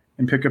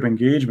and pick up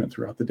engagement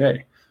throughout the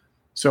day.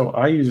 So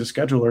I use a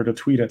scheduler to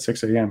tweet at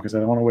 6 a.m. because I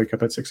don't want to wake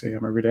up at 6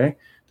 a.m. every day,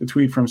 to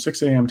tweet from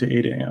 6 a.m. to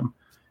 8 a.m.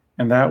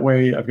 And that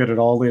way I've got it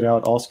all laid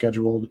out, all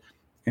scheduled,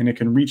 and it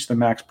can reach the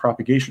max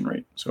propagation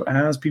rate. So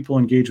as people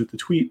engage with the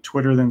tweet,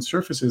 Twitter then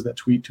surfaces that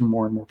tweet to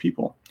more and more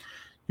people.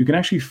 You can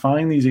actually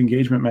find these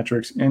engagement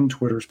metrics in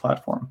Twitter's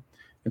platform.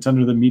 It's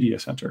under the media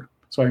center.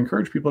 So I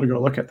encourage people to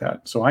go look at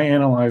that. So I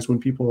analyze when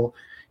people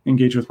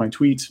engage with my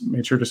tweets,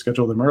 made sure to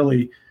schedule them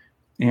early,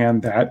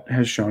 and that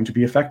has shown to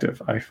be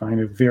effective. I find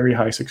a very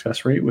high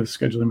success rate with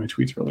scheduling my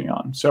tweets early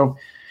on. So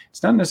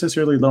it's not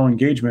necessarily low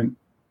engagement.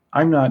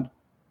 I'm not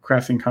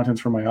crafting content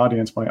for my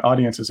audience. My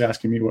audience is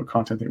asking me what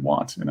content they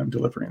want, and I'm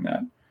delivering that.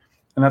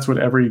 And that's what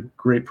every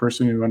great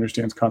person who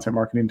understands content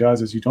marketing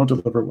does, is you don't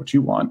deliver what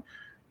you want,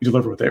 you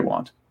deliver what they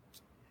want.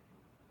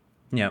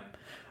 Yeah.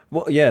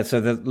 Well, yeah, so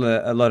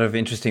a lot of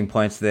interesting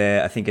points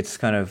there. I think it's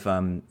kind of,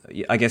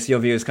 I guess your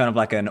view is kind of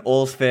like an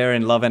all's fair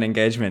in love and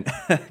engagement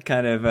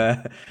kind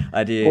of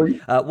idea.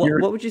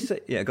 What would you say?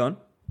 Yeah, go on.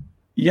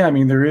 Yeah, I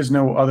mean, there is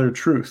no other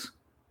truth.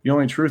 The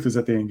only truth is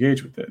that they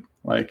engage with it.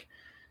 Like,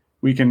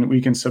 we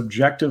can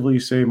subjectively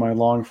say my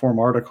long form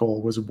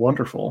article was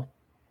wonderful,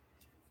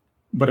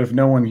 but if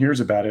no one hears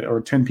about it, or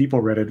 10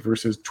 people read it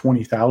versus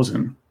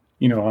 20,000,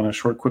 on a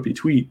short quippy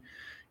tweet,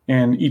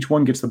 and each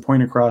one gets the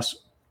point across,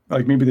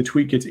 like maybe the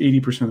tweet gets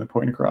 80% of the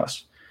point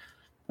across,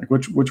 like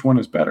which one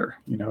is better?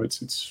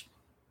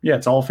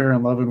 It's all fair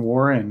in love and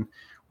war, and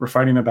we're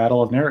fighting a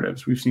battle of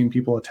narratives. We've seen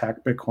people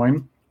attack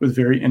Bitcoin with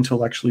very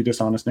intellectually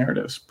dishonest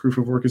narratives. Proof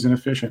of work is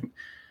inefficient.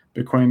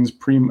 Bitcoin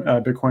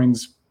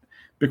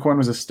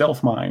was a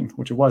stealth mine,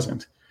 which it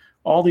wasn't.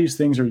 All these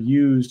things are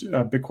used.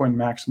 Bitcoin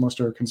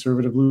maximalists or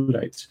conservative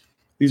Luddites.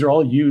 These are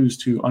all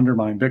used to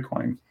undermine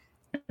Bitcoin.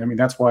 I mean,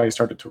 that's why I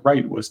started to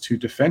write, was to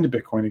defend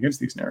Bitcoin against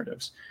these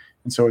narratives.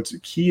 And so it's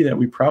key that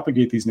we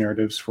propagate these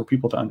narratives for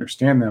people to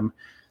understand them.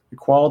 The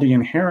quality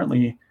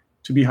inherently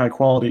to be high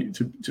quality,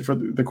 for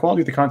the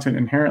quality of the content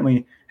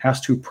inherently has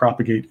to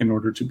propagate in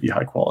order to be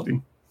high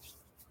quality.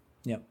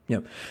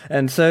 Yep.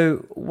 And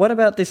so what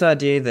about this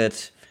idea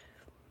that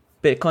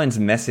Bitcoin's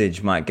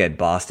message might get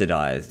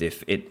bastardized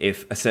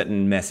if a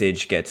certain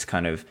message gets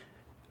kind of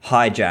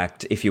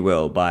hijacked, if you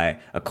will, by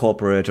a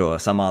corporate or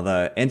some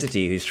other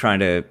entity who's trying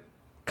to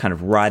kind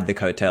of ride the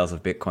coattails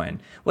of Bitcoin?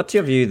 What's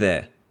your view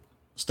there?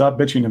 Stop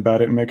bitching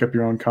about it and make up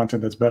your own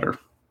content that's better.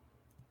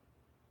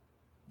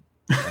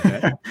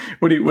 Okay.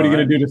 What are you going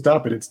to do to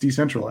stop it? It's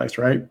decentralized,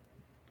 right?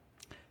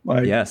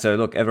 Yeah. So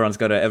look, everyone's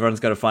got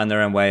to find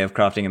their own way of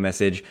crafting a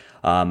message.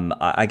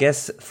 I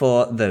guess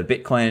for the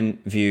Bitcoin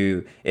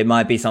view, it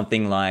might be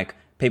something like,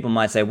 people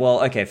might say,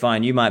 well, okay,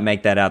 fine, you might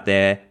make that out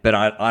there, but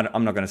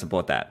I'm not going to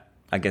support that.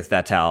 I guess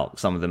that's how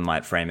some of them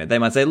might frame it. They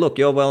might say, look,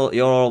 you're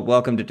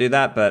welcome to do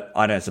that, but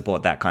I don't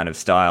support that kind of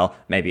style.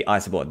 Maybe I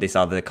support this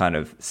other kind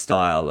of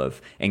style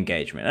of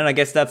engagement. And I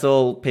guess that's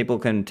all. People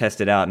can test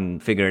it out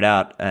and figure it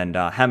out and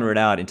hammer it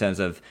out in terms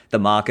of the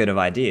market of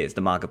ideas,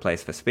 the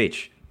marketplace for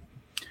speech.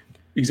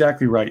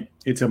 Exactly right.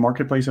 It's a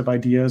marketplace of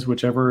ideas.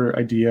 Whichever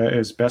idea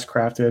is best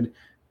crafted,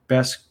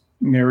 best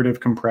narrative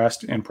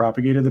compressed, and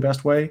propagated the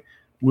best way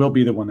will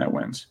be the one that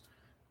wins.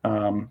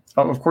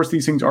 Of course,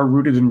 these things are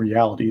rooted in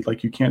reality.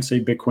 Like, you can't say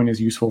Bitcoin is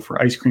useful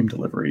for ice cream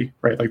delivery,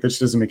 right? Like, this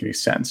doesn't make any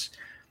sense.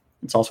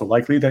 It's also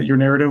likely that your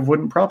narrative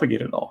wouldn't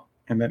propagate at all,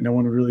 and that no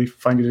one would really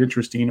find it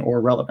interesting or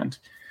relevant.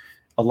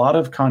 A lot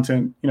of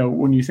content,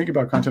 when you think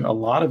about content, a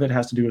lot of it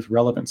has to do with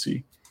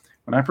relevancy.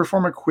 When I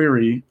perform a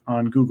query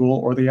on Google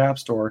or the App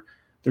Store,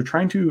 they're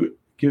trying to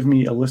give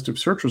me a list of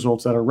search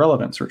results that are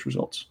relevant search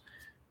results.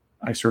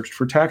 I searched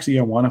for taxi,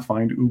 I want to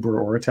find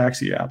Uber or a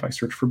taxi app. I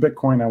searched for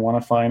Bitcoin, I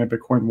want to find a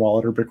Bitcoin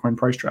wallet or Bitcoin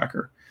price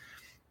tracker.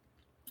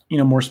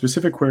 More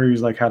specific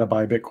queries like how to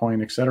buy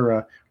Bitcoin, et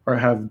cetera, or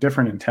have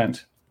different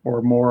intent,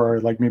 or more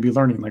like maybe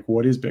learning, like,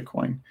 what is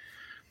Bitcoin?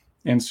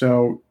 And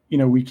so,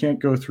 we can't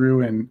go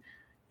through and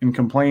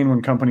complain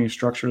when companies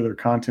structure their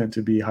content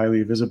to be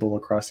highly visible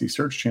across these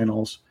search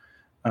channels.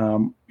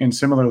 And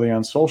similarly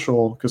on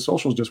social, because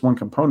social is just one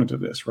component of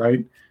this,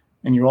 right?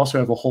 And you also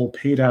have a whole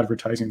paid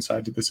advertising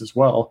side to this as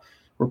well,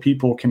 where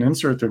people can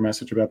insert their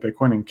message about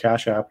Bitcoin. And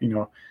Cash App,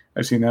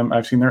 I've seen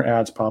their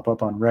ads pop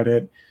up on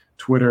Reddit,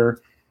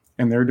 Twitter,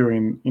 and they're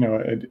doing,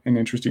 an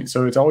interesting.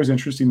 So it's always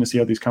interesting to see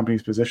how these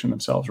companies position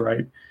themselves,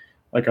 right?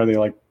 Like, are they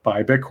like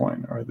buy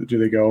Bitcoin, or do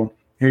they go,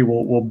 hey,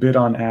 we'll bid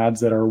on ads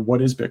that are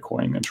what is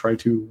Bitcoin and try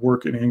to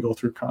work an angle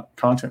through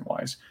content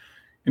wise?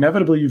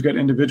 Inevitably, you've got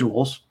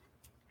individuals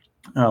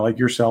like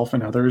yourself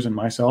and others and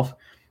myself,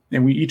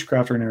 and we each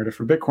craft our narrative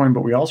for Bitcoin,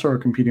 but we also are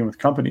competing with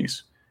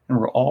companies, and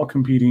we're all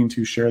competing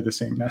to share the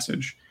same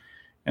message.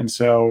 And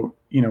so,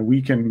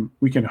 we can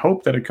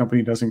hope that a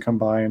company doesn't come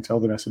by and tell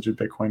the message of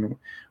Bitcoin,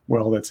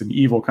 well, that's an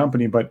evil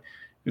company, but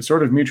it's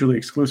sort of mutually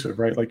exclusive,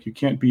 right? Like, you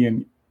can't be a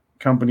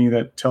company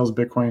that tells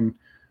Bitcoin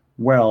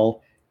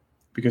well,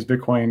 because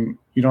Bitcoin,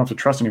 you don't have to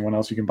trust anyone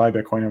else. You can buy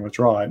Bitcoin and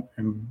withdraw it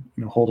and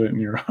hold it in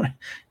your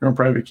own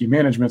private key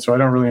management. So I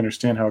don't really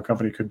understand how a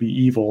company could be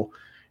evil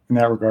in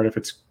that regard if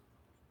it's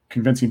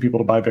convincing people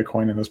to buy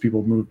Bitcoin and those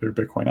people move their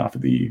Bitcoin off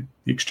of the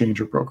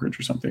exchange or brokerage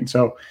or something.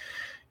 So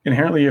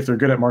inherently, if they're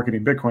good at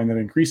marketing Bitcoin, that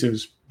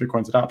increases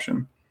Bitcoin's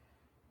adoption.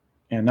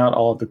 And not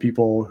all of the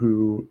people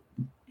who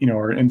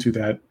are into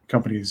that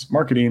company's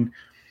marketing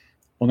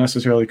will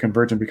necessarily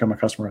convert and become a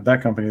customer of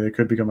that company. They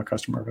could become a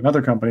customer of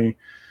another company.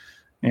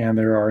 And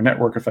there are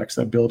network effects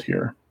that build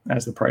here.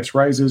 As the price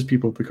rises,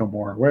 people become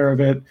more aware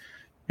of it,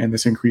 and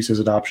this increases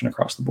adoption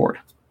across the board.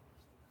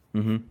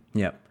 Mm-hmm.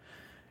 Yeah.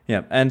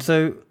 And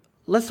so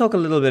let's talk a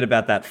little bit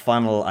about that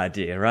funnel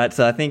idea, right?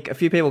 So I think a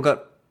few people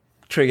got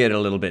triggered a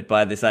little bit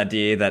by this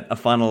idea that a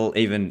funnel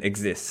even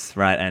exists,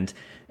 right? And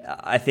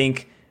I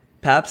think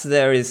perhaps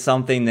there is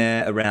something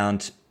there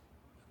around,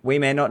 we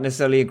may not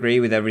necessarily agree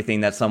with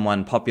everything that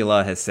someone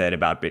popular has said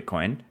about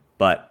Bitcoin,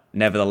 but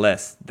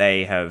nevertheless,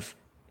 they have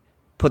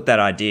put that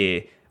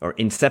idea or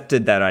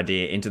incepted that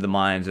idea into the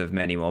minds of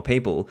many more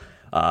people.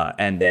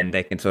 And then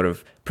they can sort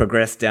of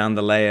progress down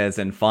the layers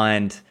and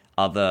find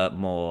other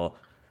more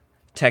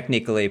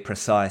technically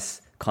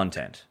precise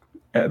content.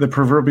 The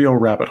proverbial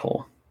rabbit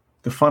hole.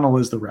 The funnel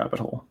is the rabbit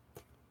hole.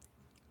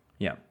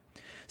 Yeah.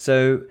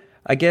 So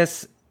I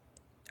guess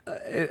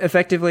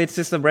effectively it's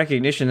just a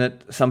recognition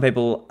that some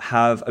people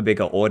have a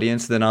bigger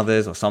audience than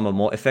others, or some are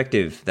more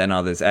effective than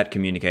others at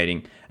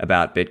communicating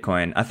about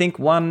Bitcoin. I think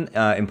one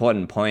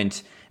important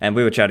point, and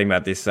we were chatting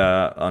about this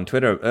on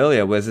Twitter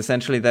earlier, was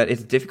essentially that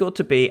it's difficult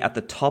to be at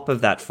the top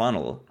of that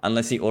funnel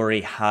unless you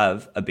already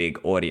have a big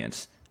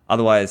audience.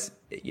 Otherwise,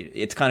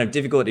 it's kind of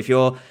difficult if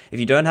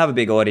you don't have a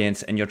big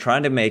audience and you're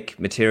trying to make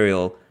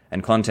material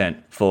and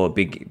content for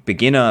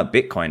beginner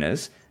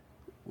Bitcoiners.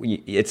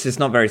 It's just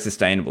not very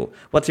sustainable.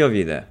 What's your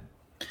view there?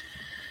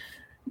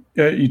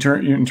 You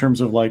turn in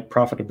terms of like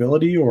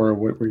profitability, or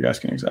what were you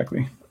asking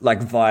exactly?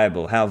 Like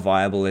viable. How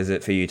viable is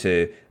it for you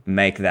to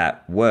make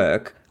that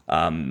work?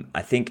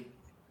 I think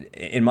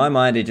in my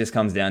mind, it just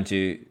comes down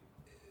to,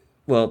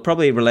 well,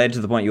 probably related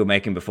to the point you were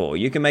making before.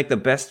 You can write the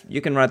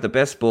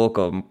best book,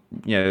 or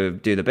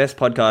do the best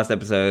podcast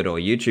episode or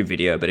YouTube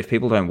video, but if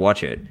people don't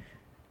watch it,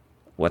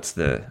 what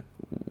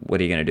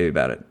are you going to do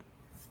about it?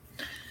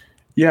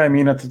 Yeah, I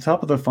mean, at the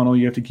top of the funnel,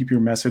 you have to keep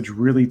your message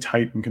really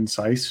tight and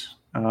concise.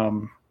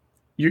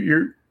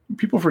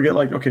 People forget,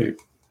 like, okay,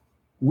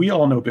 we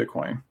all know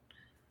Bitcoin.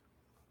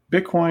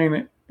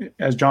 Bitcoin,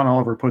 as John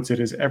Oliver puts it,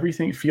 is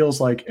everything. Feels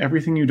like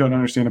everything you don't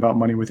understand about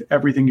money with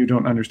everything you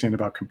don't understand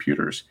about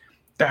computers.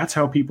 That's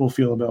how people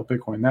feel about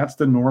Bitcoin. That's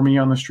the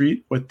normie on the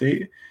street. What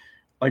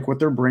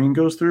their brain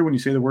goes through when you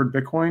say the word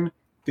Bitcoin,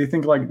 they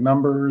think like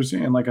numbers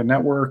and like a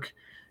network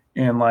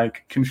and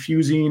like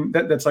confusing.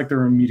 That's like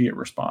their immediate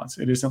response.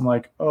 It isn't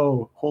like,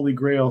 oh, holy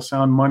grail,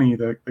 sound money,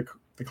 the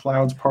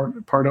clouds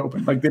part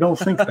open. Like, they don't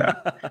think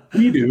that.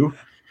 We do.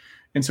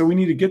 And so we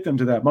need to get them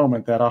to that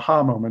moment, that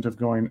aha moment of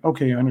going,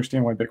 okay, I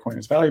understand why Bitcoin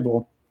is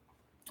valuable.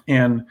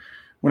 And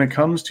when it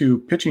comes to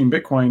pitching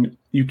Bitcoin,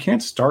 you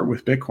can't start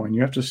with Bitcoin.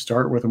 You have to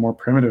start with a more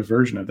primitive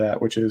version of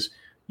that, which is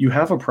you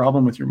have a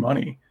problem with your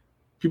money.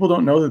 People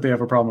don't know that they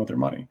have a problem with their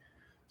money.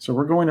 So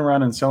we're going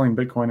around and selling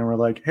Bitcoin, and we're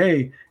like,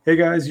 hey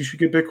guys, you should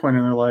get Bitcoin.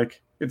 And they're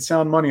like, it's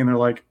sound money. And they're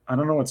like, I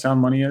don't know what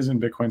sound money is,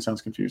 and Bitcoin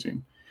sounds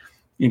confusing.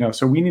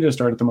 So we need to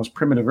start at the most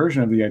primitive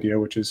version of the idea,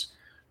 which is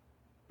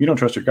you don't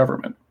trust your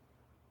government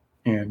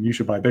and you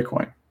should buy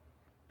Bitcoin.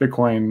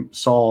 Bitcoin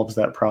solves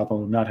that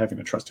problem of not having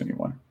to trust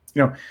anyone.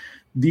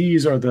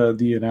 These are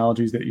the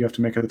analogies that you have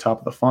to make at the top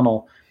of the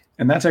funnel.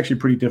 And that's actually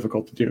pretty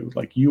difficult to do.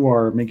 Like, you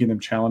are making them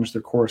challenge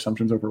their core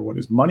assumptions over what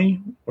is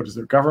money, what is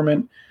their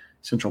government,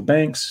 central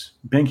banks,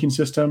 banking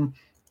system.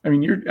 I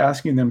mean, you're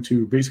asking them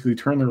to basically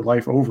turn their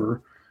life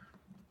over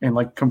and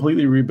like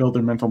completely rebuild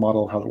their mental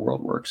model of how the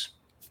world works.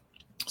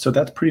 So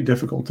that's pretty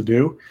difficult to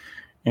do.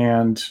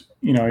 And,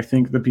 I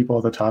think the people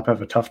at the top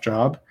have a tough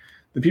job.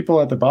 The people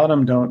at the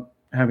bottom don't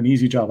have an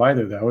easy job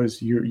either, though.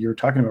 Is you're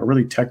talking about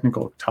really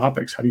technical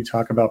topics. How do you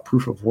talk about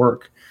proof of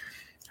work?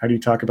 How do you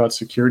talk about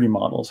security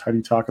models? How do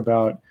you talk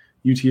about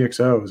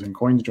UTXOs and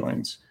coin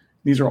joins?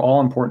 These are all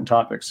important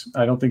topics.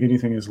 I don't think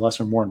anything is less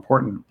or more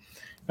important.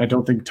 I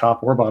don't think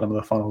top or bottom of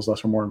the funnel is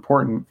less or more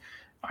important.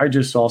 I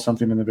just saw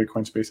something in the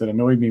Bitcoin space that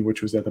annoyed me,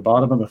 which was that the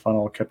bottom of the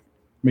funnel kept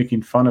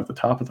making fun of the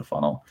top of the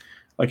funnel,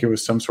 like it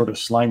was some sort of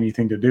slimy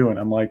thing to do. And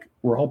I'm like,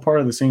 we're all part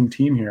of the same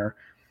team here.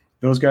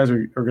 Those guys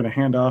are going to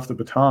hand off the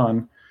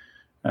baton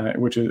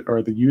which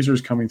are the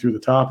users coming through the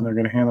top, and they're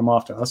going to hand them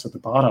off to us at the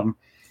bottom.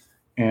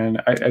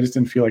 And I just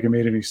didn't feel like it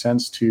made any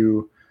sense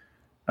to,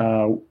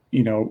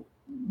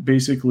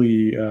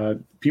 basically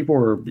people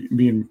were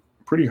being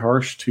pretty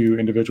harsh to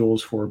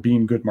individuals for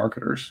being good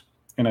marketers.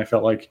 And I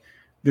felt like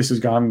this has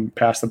gone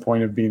past the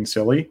point of being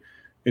silly.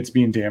 It's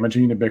being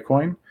damaging to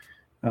Bitcoin.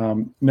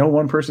 No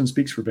one person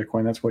speaks for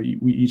Bitcoin. That's why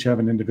we each have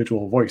an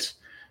individual voice.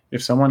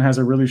 If someone has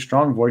a really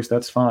strong voice,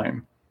 that's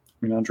fine.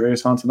 I mean,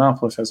 Andreas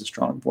Antonopoulos has a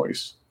strong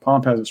voice.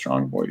 Pomp has a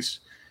strong voice.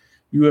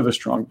 You have a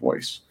strong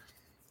voice.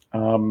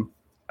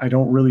 I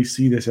don't really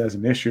see this as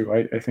an issue.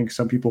 I think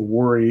some people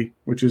worry,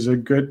 which is a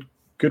good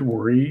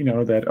worry,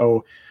 that,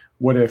 oh,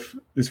 what if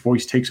this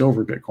voice takes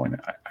over Bitcoin?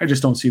 I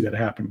just don't see that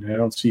happening. I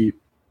don't see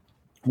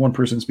one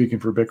person speaking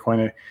for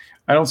Bitcoin.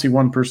 I don't see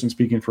one person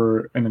speaking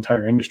for an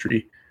entire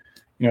industry.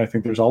 I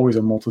think there's always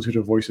a multitude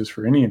of voices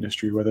for any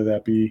industry, whether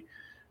that be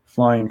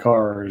flying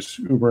cars,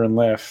 Uber and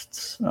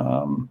Lyft.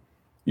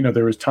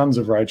 There was tons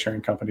of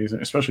ride-sharing companies,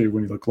 especially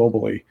when you look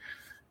globally.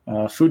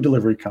 Food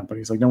delivery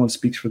companies, like no one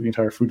speaks for the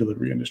entire food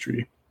delivery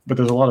industry, but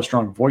there's a lot of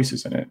strong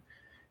voices in it.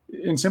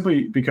 And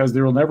simply because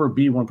there will never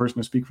be one person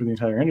to speak for the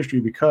entire industry,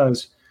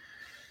 because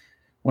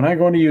when I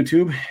go into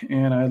YouTube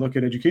and I look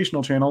at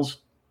educational channels,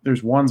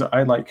 there's ones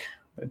I like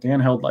that Dan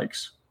Held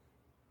likes,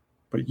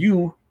 but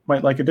you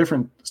might like a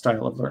different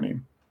style of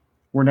learning.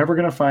 We're never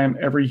going to find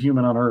every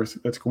human on earth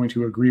that's going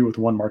to agree with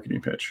one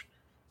marketing pitch.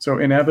 So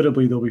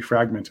inevitably they'll be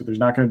fragmented. There's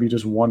not going to be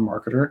just one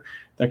marketer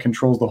that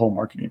controls the whole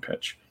marketing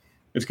pitch.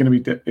 It's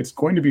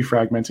going to be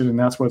fragmented. And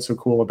that's what's so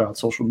cool about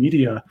social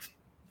media,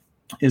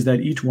 is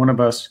that each one of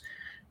us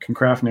can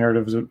craft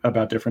narratives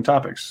about different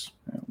topics: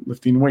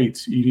 lifting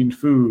weights, eating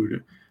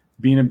food,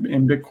 being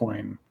in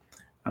Bitcoin,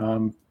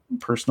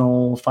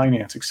 personal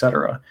finance,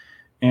 etc.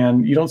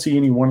 And you don't see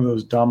any one of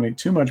those dominate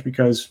too much,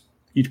 because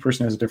each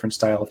person has a different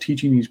style of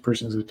teaching. Each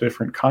person has a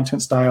different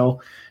content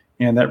style,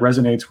 and that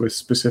resonates with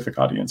specific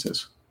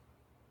audiences.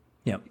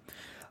 Yep.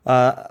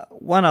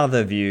 One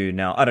other view.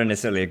 Now, I don't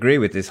necessarily agree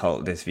with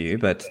this view,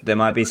 but there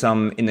might be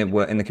some in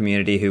the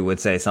community who would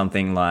say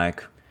something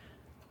like,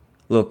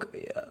 "Look,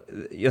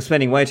 you're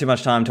spending way too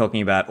much time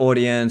talking about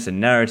audience and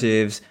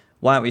narratives.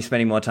 Why aren't we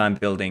spending more time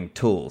building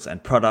tools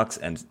and products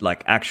and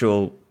like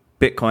actual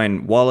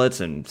Bitcoin wallets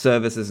and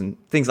services and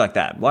things like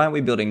that? Why aren't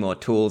we building more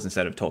tools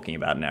instead of talking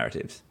about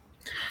narratives?"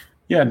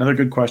 Yeah, another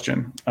good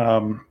question.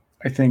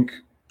 I think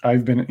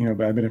I've been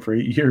in for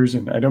 8 years,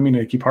 and I don't mean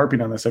to keep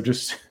harping on this. I've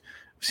just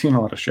seen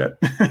a lot of shit.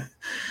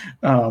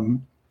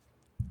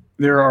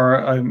 There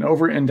are an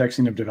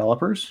over-indexing of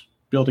developers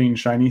building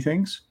shiny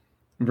things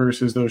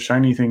versus those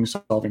shiny things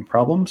solving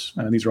problems.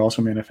 These are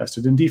also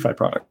manifested in DeFi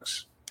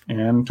products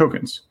and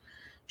tokens.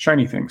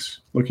 Shiny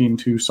things looking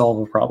to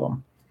solve a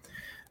problem.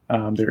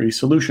 They're a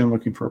solution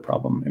looking for a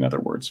problem, in other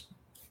words.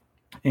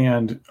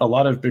 And a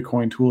lot of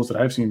Bitcoin tools that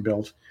I've seen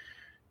built,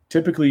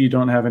 typically you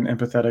don't have an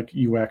empathetic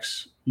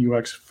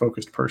UX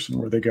focused person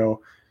where they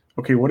go,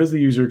 okay, what is the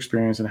user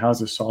experience and how is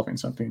this solving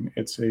something?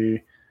 It's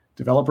a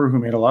developer who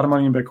made a lot of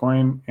money in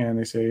Bitcoin and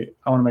they say,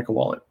 I want to make a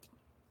wallet.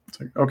 It's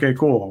like, okay,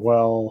 cool.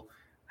 Well,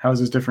 how is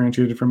this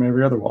differentiated from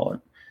every other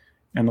wallet?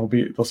 And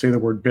they'll say the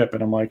word BIP.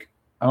 And I'm like,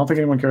 I don't think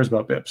anyone cares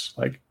about BIPs.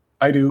 Like,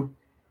 I do,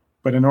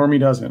 but a normie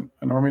doesn't.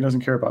 A normie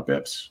doesn't care about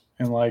BIPs.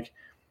 And like,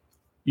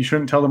 you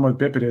shouldn't tell them what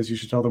BIP it is. You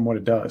should tell them what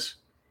it does.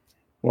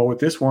 Well, with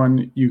this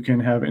one, you can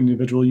have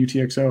individual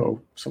UTXO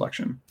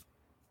selection.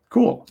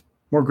 Cool.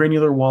 More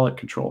granular wallet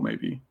control,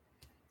 maybe.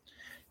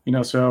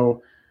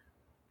 So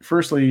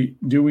firstly,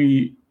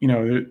 the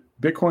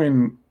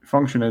Bitcoin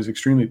function is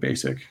extremely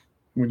basic.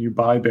 When you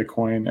buy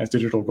Bitcoin as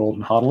digital gold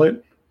and hodl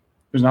it,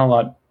 there's not a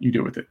lot you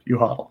do with it. You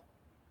hodl.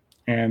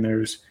 And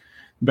there's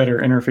better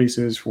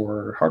interfaces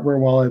for hardware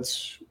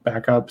wallets,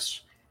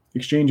 backups,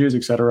 exchanges,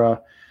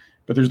 etc.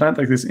 But there's not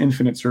like this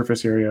infinite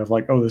surface area of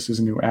like, oh, this is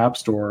a new app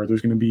store.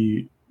 There's going to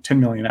be 10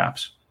 million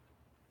apps.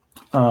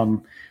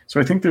 So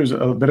I think there's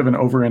a bit of an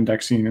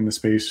over-indexing in the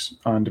space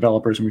on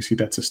developers, and we see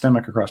that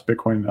systemic across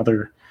Bitcoin and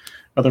other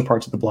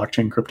parts of the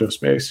blockchain crypto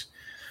space.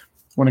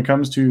 When it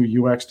comes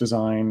to UX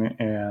design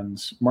and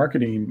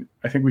marketing,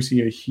 I think we can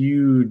see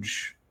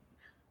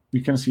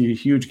a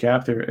huge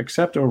gap there,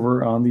 except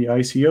over on the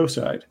ICO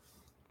side.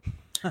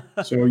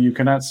 So you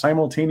cannot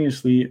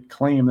simultaneously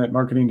claim that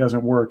marketing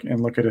doesn't work and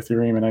look at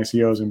Ethereum and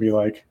ICOs and be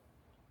like,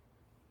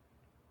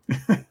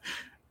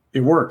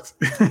 it worked.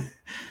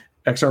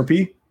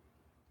 XRP?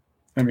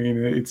 I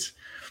mean,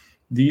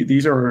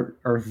 these are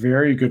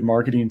very good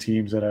marketing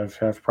teams that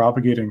have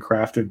propagated and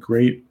crafted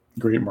great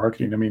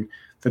marketing. I mean,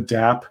 the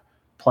DApp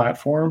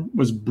platform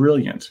was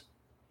brilliant.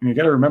 And you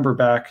got to remember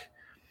back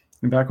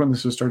when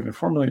this was starting to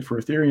formulate for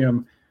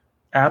Ethereum,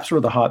 apps were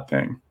the hot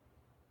thing.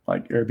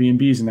 Like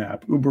Airbnb is an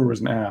app, Uber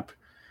was an app.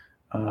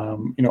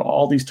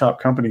 All these top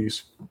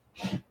companies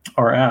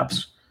are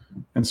apps.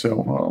 And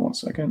so, hold on one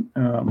second.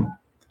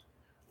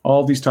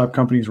 All these top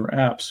companies were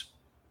apps.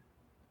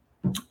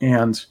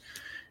 And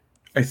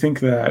I think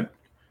that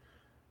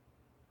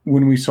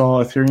when we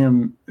saw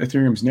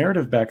Ethereum's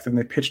narrative back then,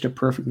 they pitched it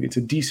perfectly. It's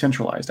a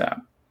decentralized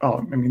app.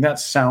 Oh, I mean, that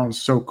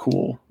sounds so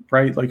cool.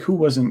 right? Like who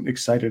wasn't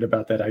excited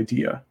about that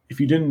idea? If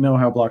you didn't know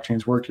how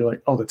blockchains worked, you're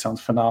like, oh, that sounds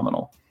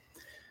phenomenal.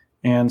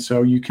 And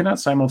so you cannot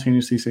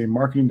simultaneously say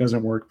marketing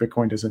doesn't work,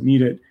 Bitcoin doesn't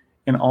need it,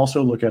 and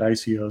also look at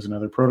ICOs and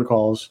other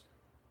protocols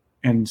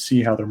and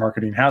see how their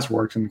marketing has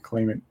worked and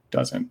claim it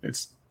doesn't.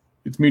 It's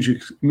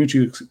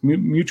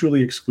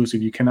mutually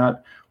exclusive. You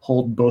cannot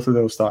hold both of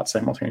those thoughts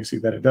simultaneously,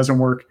 that it doesn't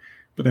work,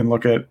 but then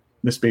look at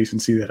the space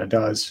and see that it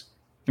does,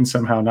 and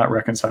somehow not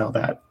reconcile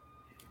that.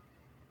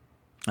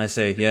 I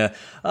see. Yeah.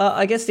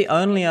 I guess the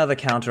only other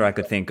counter I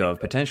could think of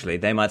potentially,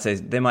 they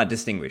might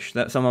distinguish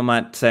that. Someone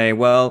might say,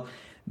 well,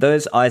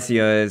 those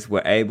ICOs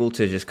were able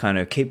to just kind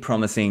of keep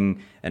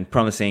promising and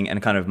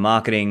kind of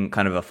marketing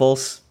kind of a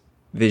false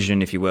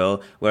vision, if you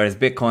will. Whereas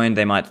Bitcoin,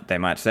 they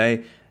might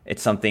say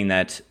it's something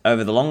that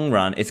over the long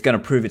run, it's going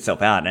to prove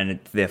itself out, and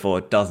it therefore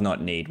does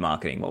not need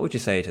marketing. What would you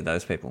say to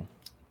those people?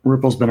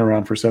 Ripple's been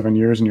around for 7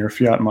 years, and your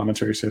fiat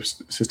monetary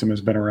system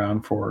has been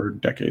around for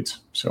decades.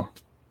 So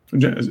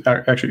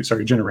actually,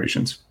 sorry,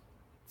 generations.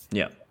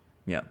 Yeah.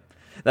 Yeah.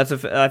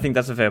 I think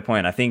that's a fair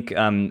point. I think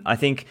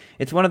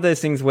it's one of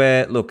those things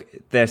where, look,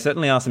 there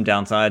certainly are some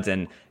downsides,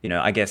 and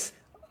I guess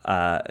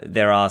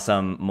there are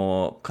some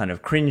more kind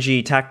of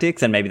cringy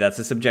tactics, and maybe that's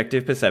a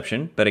subjective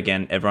perception. But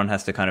again, everyone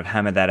has to kind of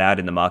hammer that out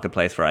in the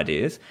marketplace for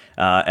ideas,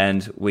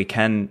 and we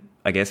can,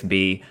 I guess,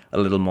 be a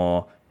little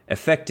more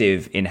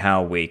effective in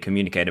how we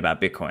communicate about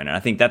Bitcoin. And I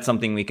think that's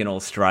something we can all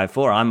strive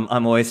for. I'm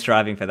always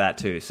striving for that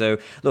too. So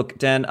look,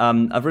 Dan,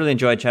 I've really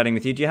enjoyed chatting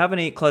with you. Do you have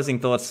any closing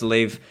thoughts to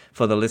leave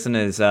for the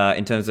listeners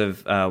in terms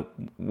of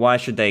why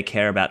should they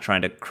care about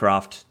trying to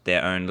craft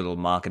their own little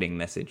marketing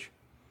message?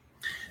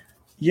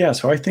 Yeah,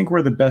 so I think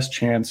we're the best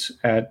chance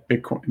at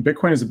Bitcoin.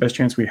 Bitcoin is the best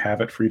chance we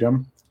have at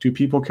freedom. Do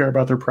people care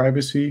about their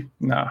privacy?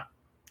 Nah,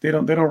 they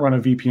don't run a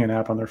VPN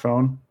app on their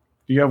phone.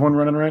 Do you have one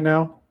running right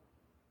now?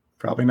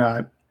 Probably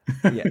not.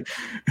 Yeah.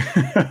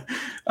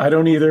 I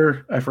don't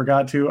either. I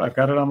forgot to. I've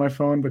got it on my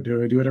phone, but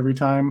do I do it every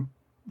time?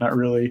 Not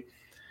really.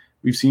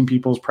 We've seen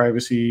people's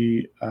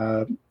privacy,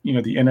 the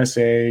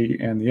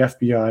NSA and the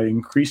FBI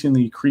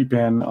increasingly creep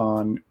in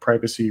on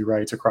privacy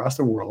rights across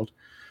the world.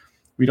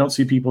 We don't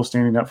see people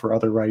standing up for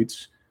other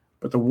rights.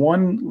 But the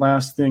one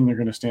last thing they're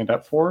going to stand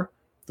up for,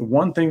 the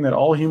one thing that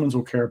all humans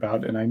will care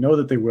about, and I know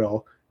that they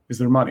will, is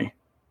their money.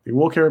 They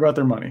will care about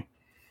their money.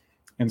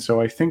 And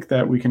so I think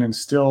that we can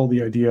instill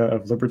the idea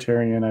of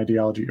libertarian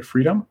ideology of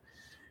freedom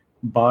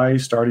by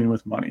starting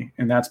with money,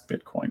 and that's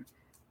Bitcoin.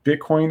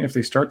 Bitcoin, if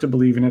they start to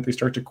believe in it, they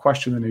start to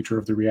question the nature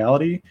of the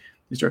reality.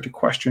 They start to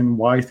question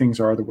why things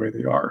are the way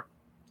they are.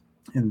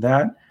 And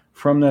that,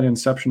 from that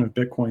inception of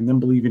Bitcoin, them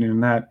believing in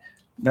that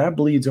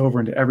bleeds over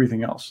into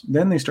everything else.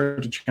 Then they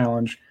start to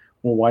challenge,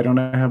 well, why don't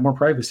I have more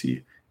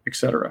privacy,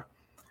 etc.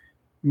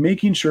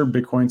 Making sure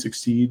Bitcoin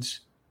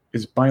succeeds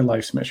is my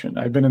life's mission.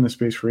 I've been in the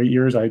space for 8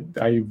 years. I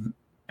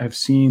have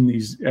seen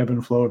these ebb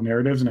and flow of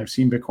narratives, and I've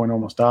seen Bitcoin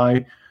almost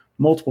die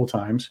multiple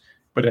times,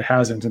 but it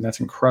hasn't, and that's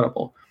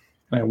incredible.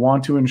 And I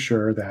want to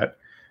ensure that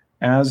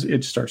as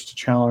it starts to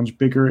challenge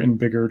bigger and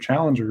bigger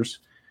challengers,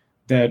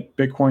 that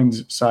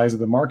Bitcoin's size of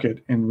the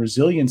market and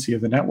resiliency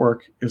of the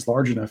network is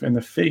large enough, and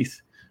the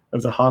faith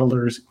of the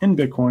hodlers in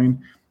Bitcoin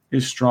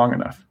is strong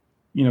enough.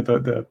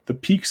 The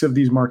peaks of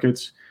these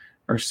markets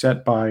are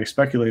set by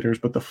speculators,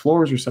 but the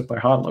floors are set by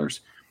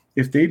hodlers.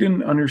 If they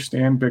didn't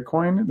understand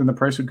Bitcoin, then the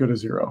price would go to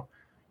zero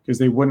because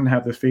they wouldn't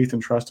have the faith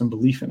and trust and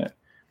belief in it.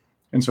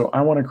 And so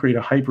I want to create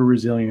a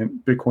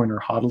hyper-resilient Bitcoiner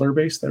hodler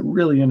base that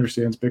really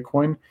understands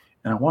Bitcoin.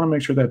 And I want to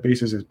make sure that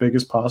base is as big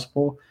as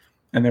possible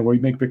and that we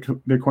make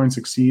Bitcoin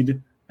succeed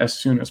as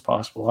soon as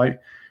possible. I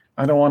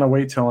don't want to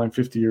wait till I'm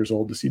 50 years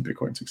old to see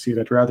Bitcoin succeed.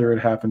 I'd rather it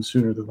happen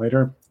sooner than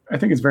later. I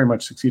think it's very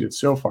much succeeded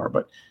so far,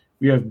 but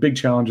we have big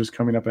challenges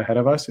coming up ahead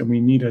of us, and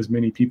we need as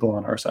many people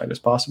on our side as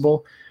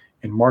possible.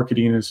 And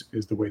marketing is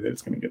the way that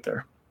it's going to get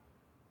there.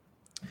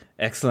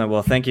 Excellent.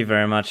 Well, thank you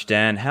very much,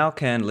 Dan. How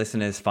can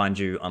listeners find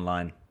you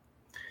online?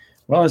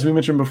 Well, as we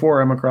mentioned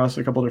before, I'm across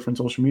a couple different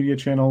social media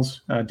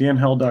channels,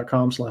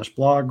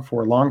 danheld.com/blog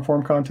for long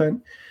form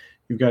content.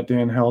 You've got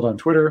Dan Held on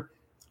Twitter,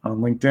 on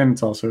LinkedIn.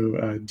 It's also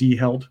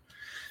dheld.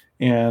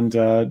 And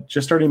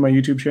just starting my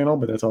YouTube channel,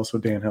 but that's also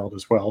Dan Held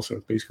as well.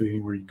 So basically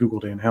anywhere you Google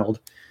Dan Held,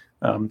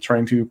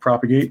 trying to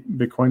propagate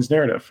Bitcoin's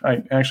narrative.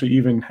 I actually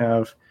even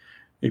have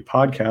a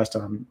podcast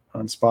on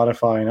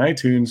Spotify and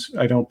iTunes.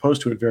 I don't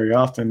post to it very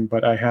often,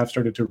 but I have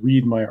started to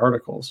read my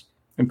articles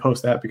and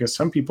post that because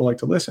some people like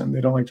to listen.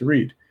 They don't like to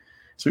read.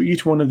 So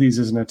each one of these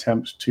is an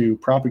attempt to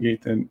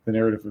propagate the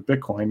narrative of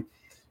Bitcoin.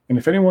 And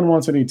if anyone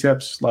wants any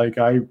tips,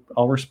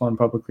 I'll respond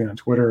publicly on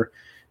Twitter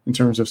in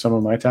terms of some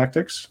of my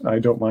tactics. I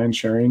don't mind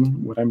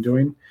sharing what I'm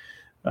doing.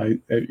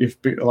 If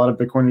a lot of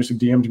Bitcoiners have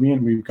DM'd me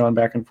and we've gone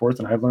back and forth,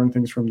 and I've learned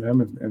things from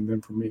them and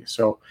them from me.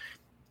 So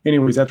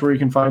anyways, that's where you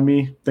can find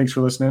me. Thanks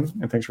for listening,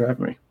 and thanks for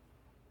having me.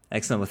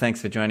 Excellent. Well, thanks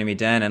for joining me,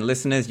 Dan. And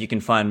listeners, you can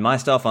find my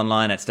stuff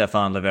online at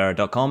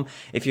stefanlivera.com.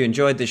 If you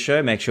enjoyed this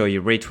show, make sure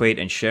you retweet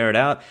and share it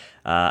out.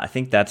 I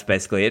think that's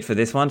basically it for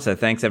this one. So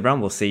thanks, everyone.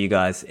 We'll see you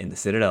guys in the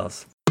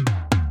Citadels.